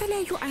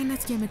የተለያዩ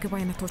አይነት የምግብ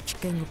አይነቶች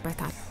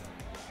ይገኙበታል።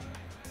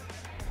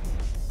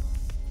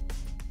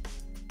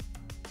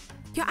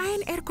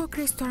 የአይን ኤርኮክ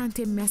ሬስቶራንት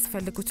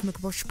የሚያስፈልጉት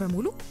ምግቦች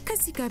በሙሉ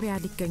ከዚህ ገበያ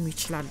ሊገኙ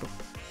ይችላሉ።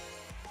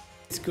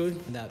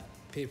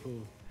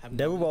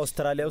 ደቡብ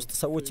አውስትራሊያ ውስጥ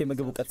ሰዎች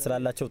የምግብ ዕውቀት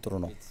ስላላቸው ጥሩ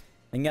ነው።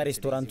 እኛ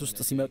ሬስቶራንት ውስጥ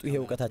ሲመጡ ይሄ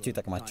ዕውቀታቸው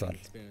ይጠቅማቸዋል።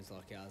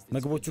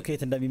 ምግቦቹ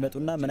ከየት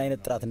እንደሚመጡና ምን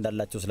አይነት ጥራት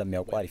እንዳላቸው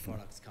ስለሚያውቁ አሪፍ ነው።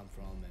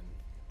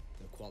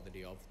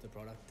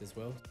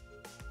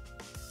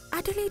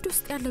 አዳሌድ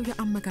ውስጥ ያለው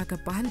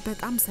የአመጋገብ ባህል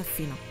በጣም ሰፊ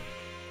ነው።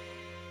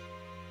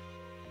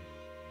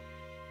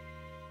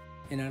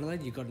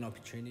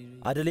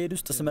 አዳሌድ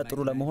ውስጥ ስመጥሩ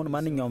ለመሆን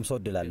ማንኛውም ሰው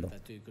እድል አለው።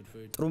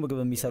 ጥሩ ምግብ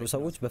የሚሰሩ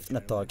ሰዎች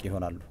በፍጥነት ታዋቂ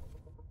ይሆናሉ።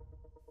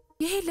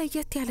 ይሄ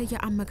ለየት ያለ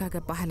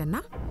የአመጋገብ ባህልና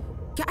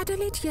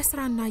የአዳሌድ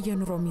የሥራና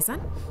የኑሮ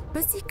ሚዛን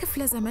በዚህ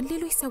ክፍለ ዘመን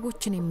ሌሎች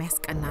ሰዎችን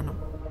የሚያስቀና ነው።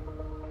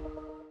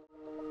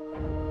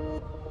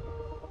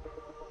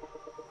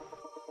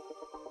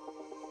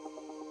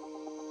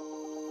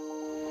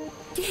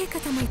 ይሄ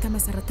ከተማ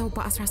የተመሰረተው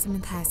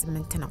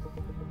በ1828 ነው።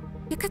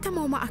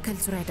 የከተማው ማዕከል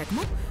ዙሪያ ደግሞ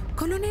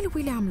ኮሎኔል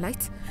ዊሊያም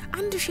ላይት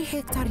 1000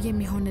 ሄክታር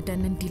የሚሆን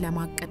ደን እንዲለማ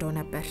አቅደው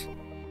ነበር።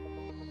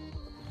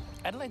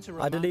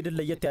 አዳሌድን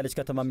ለየት ያለች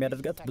ከተማ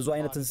የሚያደርጋት ብዙ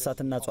አይነት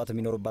እንስሳትና እጽዋት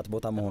የሚኖሩባት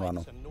ቦታ መሆኗ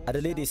ነው።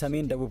 አዳሌድ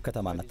የሰሜን ደቡብ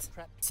ከተማ ናት።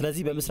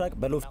 ስለዚህ በምስራቅ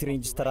በሎፍቲ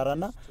ሬንጅስ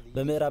ተራራና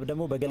በምዕራብ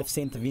ደግሞ በገልፍ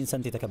ሴንት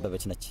ቪንሰንት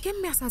የተከበበች ነች።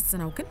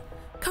 የሚያሳዝነው ግን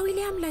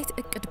ከዊሊያም ላይት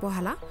እቅድ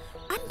በኋላ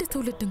አንድ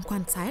ትውልድ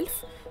እንኳን ሳይልፍ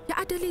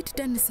የአዳሌድ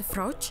ደን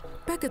ስፍራዎች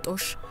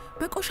በግጦሽ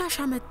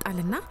በቆሻሻ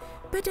መጣልና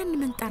በደን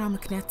ምንጠራ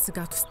ምክንያት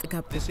ስጋት ውስጥ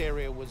ገቡ።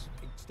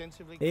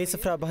 ይህ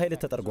ስፍራ በኃይል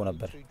ተጠርጎ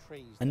ነበር።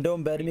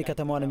 እንደውም በእድሜ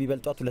ከተማዋን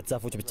የሚበልጧት 2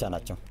 ዛፎች ብቻ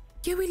ናቸው።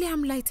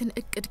 የዊሊያም ላይትን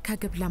እቅድ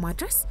ከግብ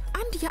ለማድረስ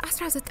አንድ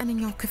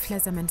የ19ኛው ክፍለ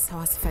ዘመን ሰው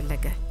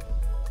አስፈለገ።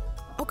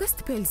 ኦገስት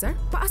ፔልዘር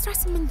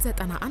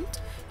በ1891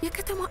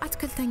 የከተማ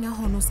አትክልተኛ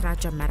ሆኖ ስራ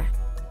ጀመረ።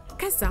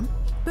 ከዛም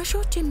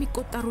በሺዎች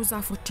የሚቆጠሩ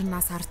ዛፎችና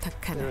ሳር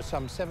ተከለ።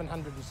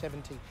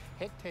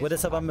 ወደ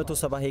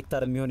 770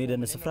 ሄክታር የሚሆን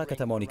የደን ስፍራ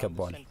ከተማውን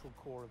ይከበዋል።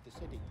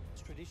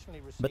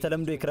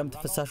 በተለምዶ የክረምት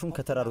ፍሳሹን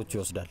ከተራሮች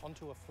ይወስዳል።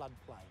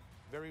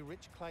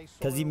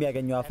 ከዚህ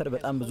የሚያገኘው አፈር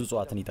በጣም ብዙ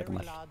እጽዋትን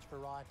ይጠቅማል።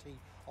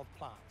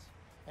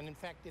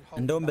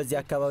 እንደውም በዚህ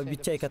አካባቢ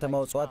ብቻ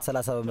የከተማው እጽዋት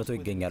 30 በመቶ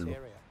ይገኛሉ።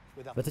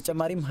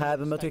 በተጨማሪም 20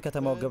 በመቶ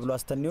የከተማው ገብሎ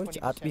አስተኔዎች፣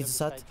 አጥቢ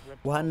እንስሳት፣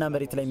 ውሃና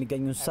መሬት ላይ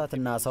የሚገኙ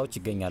እንስሳትና አሳዎች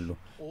ይገኛሉ።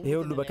 ይሄ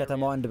ሁሉ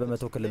በከተማው 1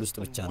 በመቶ ክልል ውስጥ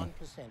ብቻ ነው።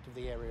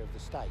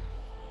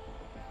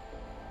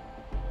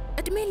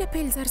 እድሜ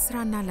ለፔልዘር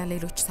ስራና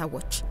ለሌሎች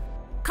ሰዎች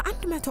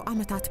ከ100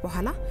 ዓመታት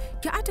በኋላ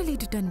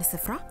የአዳሌድ ደን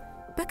ስፍራ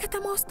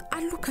በከተማ ውስጥ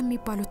አሉ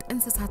ከሚባሉት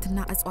እንስሳትና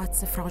እጽዋት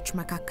ስፍራዎች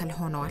መካከል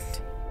ሆነዋል።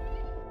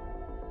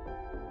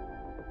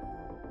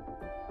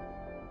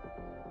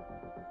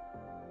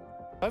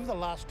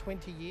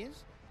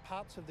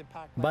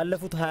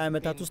 ባለፉት 20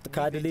 ዓመታት ውስጥ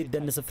ከአዳሌድ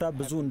ደን ስፍራ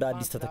ብዙ እንደ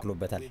አዲስ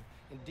ተተክሎበታል።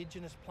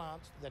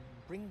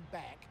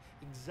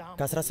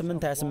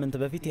 ከ1828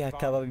 በፊት ይህ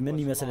አካባቢ ምን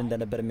ይመስል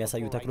እንደነበር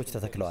የሚያሳዩ ተክሎች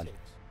ተተክለዋል።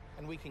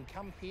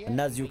 እና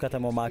እዚሁ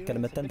ከተማው ማዕከል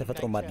መተን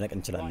ተፈጥሮ ማድነቅ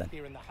እንችላለን።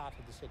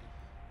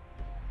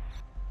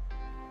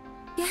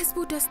 የህዝቡ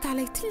ደስታ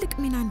ላይ ትልቅ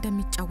ሚና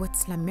እንደሚጫወት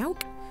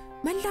ስለሚያውቅ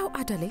መላው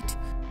አዳሌድ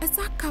እዛ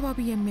አካባቢ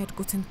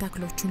የሚያድጉትን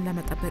ተክሎቹን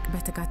ለመጠበቅ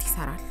በትጋት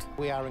ይሰራል።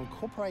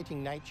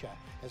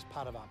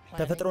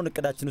 ተፈጥሮን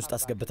እቅዳችን ውስጥ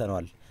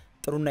አስገብተነዋል።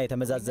 ጥሩና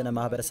የተመዛዘነ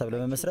ማህበረሰብ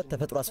ለመመስረት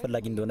ተፈጥሮ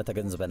አስፈላጊ እንደሆነ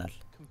ተገንዝበናል።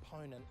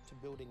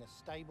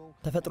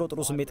 ተፈጥሮ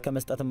ጥሩ ስሜት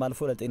ከመስጠትም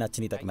አልፎ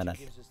ለጤናችን ይጠቅመናል።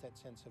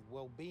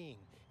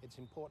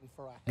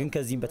 ግን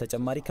ከዚህም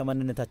በተጨማሪ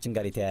ከማንነታችን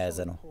ጋር የተያያዘ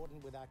ነው።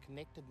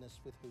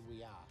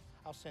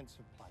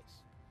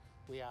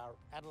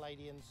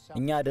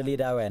 እኛ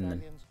አዳሌዳውያን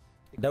ነን፣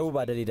 ደቡብ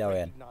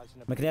አዳሌዳውያን።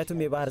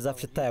 ምክንያቱም የባህር ዛፍ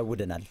ሽታ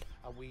ያውደናል።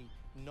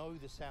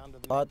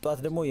 ጧት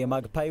ደግሞ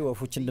የማግፓይ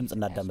ወፎችን ድምፅ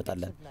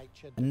እናዳምጣለን።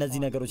 እነዚህ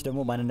ነገሮች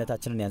ደግሞ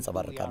ማንነታችንን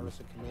ያንጸባርቃሉ።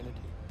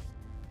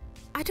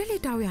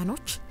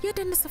 አዳሌዳውያኖች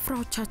የደን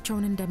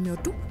ስፍራዎቻቸውን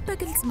እንደሚወዱ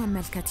በግልጽ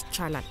መመልከት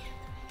ይቻላል።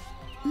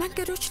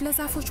 መንገዶች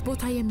ለዛፎች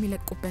ቦታ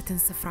የሚለቁበትን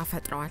ስፍራ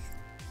ፈጥረዋል።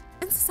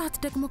 እንስሳት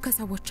ደግሞ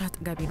ከሰዎች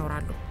አጠገብ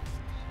ይኖራሉ።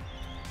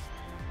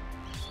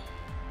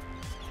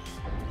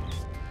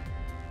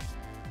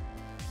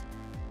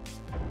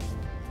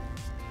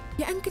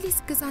 የእንግሊዝ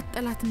ግዛት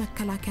ጠላት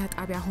መከላከያ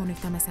ጣቢያ ሆኖ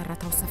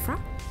የተመሰረተው ስፍራ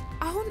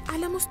አሁን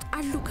ዓለም ውስጥ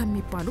አሉ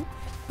ከሚባሉ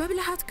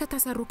በብልሃት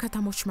ከተሰሩ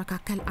ከተሞች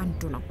መካከል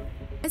አንዱ ነው።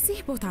 እዚህ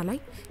ቦታ ላይ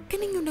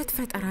ግንኙነት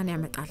ፈጠራን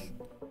ያመጣል።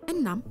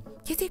 እናም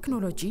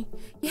የቴክኖሎጂ፣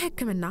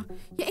 የሕክምና፣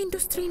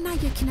 የኢንዱስትሪና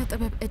የኪነ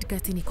ጥበብ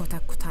እድገትን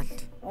ይኮተኩታል።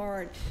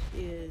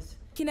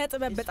 ኪነ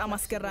ጥበብ በጣም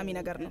አስገራሚ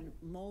ነገር ነው።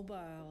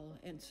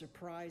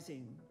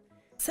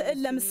 ስዕል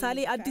ለምሳሌ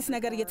አዲስ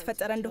ነገር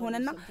እየተፈጠረ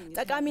እንደሆነና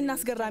ጠቃሚና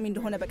አስገራሚ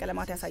እንደሆነ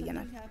በቀለማት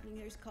ያሳየናል።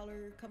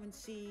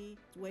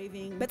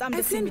 በጣም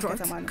ደስ የሚል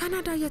ከተማ ነው።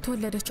 ካናዳ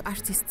የተወለደች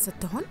አርቲስት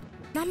ስትሆን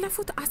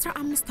ላለፉት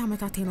 15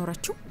 ዓመታት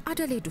የኖረችው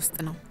አዳሌድ ውስጥ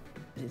ነው።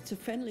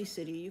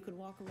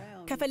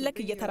 ከፈለክ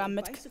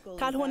እየተራመድክ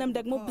ካልሆነም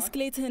ደግሞ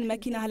ብስክሌትህን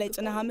መኪና ላይ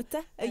ጭነህ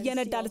አምጥተህ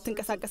እየነዳ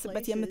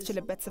ልትንቀሳቀስበት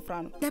የምትችልበት ስፍራ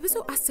ነው። ለብዙ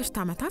አስርት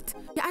ዓመታት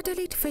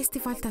የአዳሌድ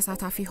ፌስቲቫል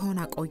ተሳታፊ ሆና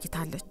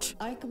ቆይታለች።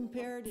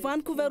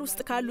 ቫንኩቨር ውስጥ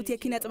ካሉት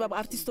የኪነ ጥበብ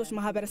አርቲስቶች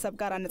ማህበረሰብ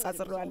ጋር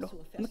አነጻጽሬዋለሁ፣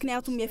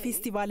 ምክንያቱም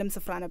የፌስቲቫልም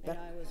ስፍራ ነበር።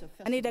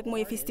 እኔ ደግሞ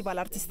የፌስቲቫል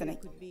አርቲስት ነኝ።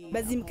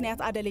 በዚህ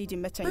ምክንያት አዳሌድ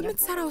ይመቸኛል።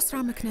 በምትሰራው ስራ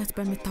ምክንያት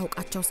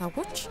በምታውቃቸው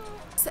ሰዎች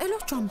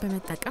ስዕሎቿን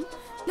በመጠቀም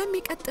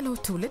ለሚቀጥለው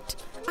ትውልድ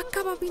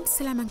አካባቢን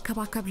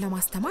ስለመንከባከብ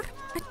ለማስተማር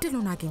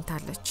እድሉን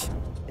አግኝታለች።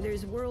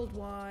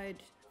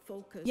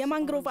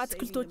 የማንግሮቭ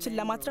አትክልቶችን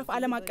ለማትረፍ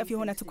ዓለም አቀፍ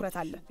የሆነ ትኩረት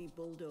አለ።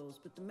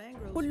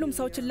 ሁሉም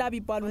ሰው ችላ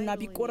ቢባሉና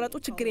ቢቆረጡ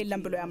ችግር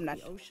የለም ብሎ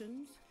ያምናል።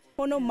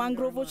 ሆኖም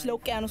ማንግሮቮች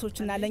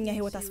ለውቅያኖሶችና ለኛ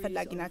ህይወት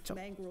አስፈላጊ ናቸው።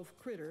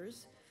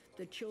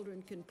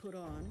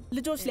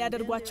 ልጆች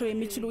ሊያደርጓቸው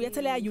የሚችሉ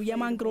የተለያዩ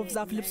የማንግሮቭ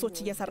ዛፍ ልብሶች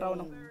እየሰራው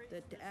ነው።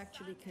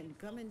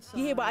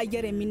 ይሄ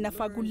በአየር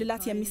የሚነፋ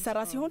ጉልላት የሚሰራ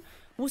ሲሆን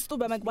ውስጡ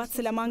በመግባት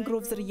ስለ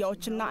ማንግሮቭ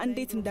ዝርያዎችና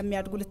እንዴት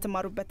እንደሚያድጉ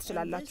ልትማሩበት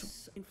ትችላላችሁ።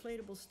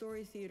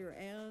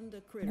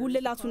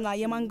 ጉልላቱና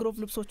የማንግሮቭ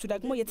ልብሶቹ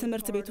ደግሞ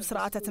የትምህርት ቤቱ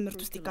ስርዓተ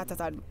ትምህርት ውስጥ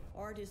ይካተታሉ።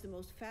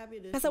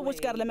 ከሰዎች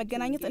ጋር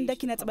ለመገናኘት እንደ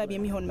ኪነ ጥበብ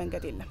የሚሆን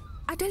መንገድ የለም።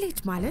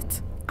 አዳሌድ ማለት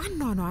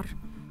አኗኗር፣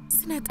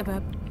 ስነ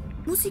ጥበብ፣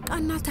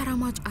 ሙዚቃና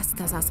ተራማጅ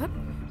አስተሳሰብ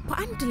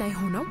በአንድ ላይ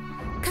ሆነው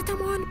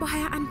ከተማዋን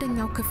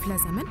በ21ኛው ክፍለ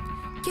ዘመን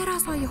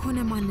የራሷ የሆነ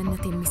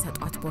ማንነት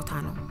የሚሰጧት ቦታ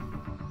ነው።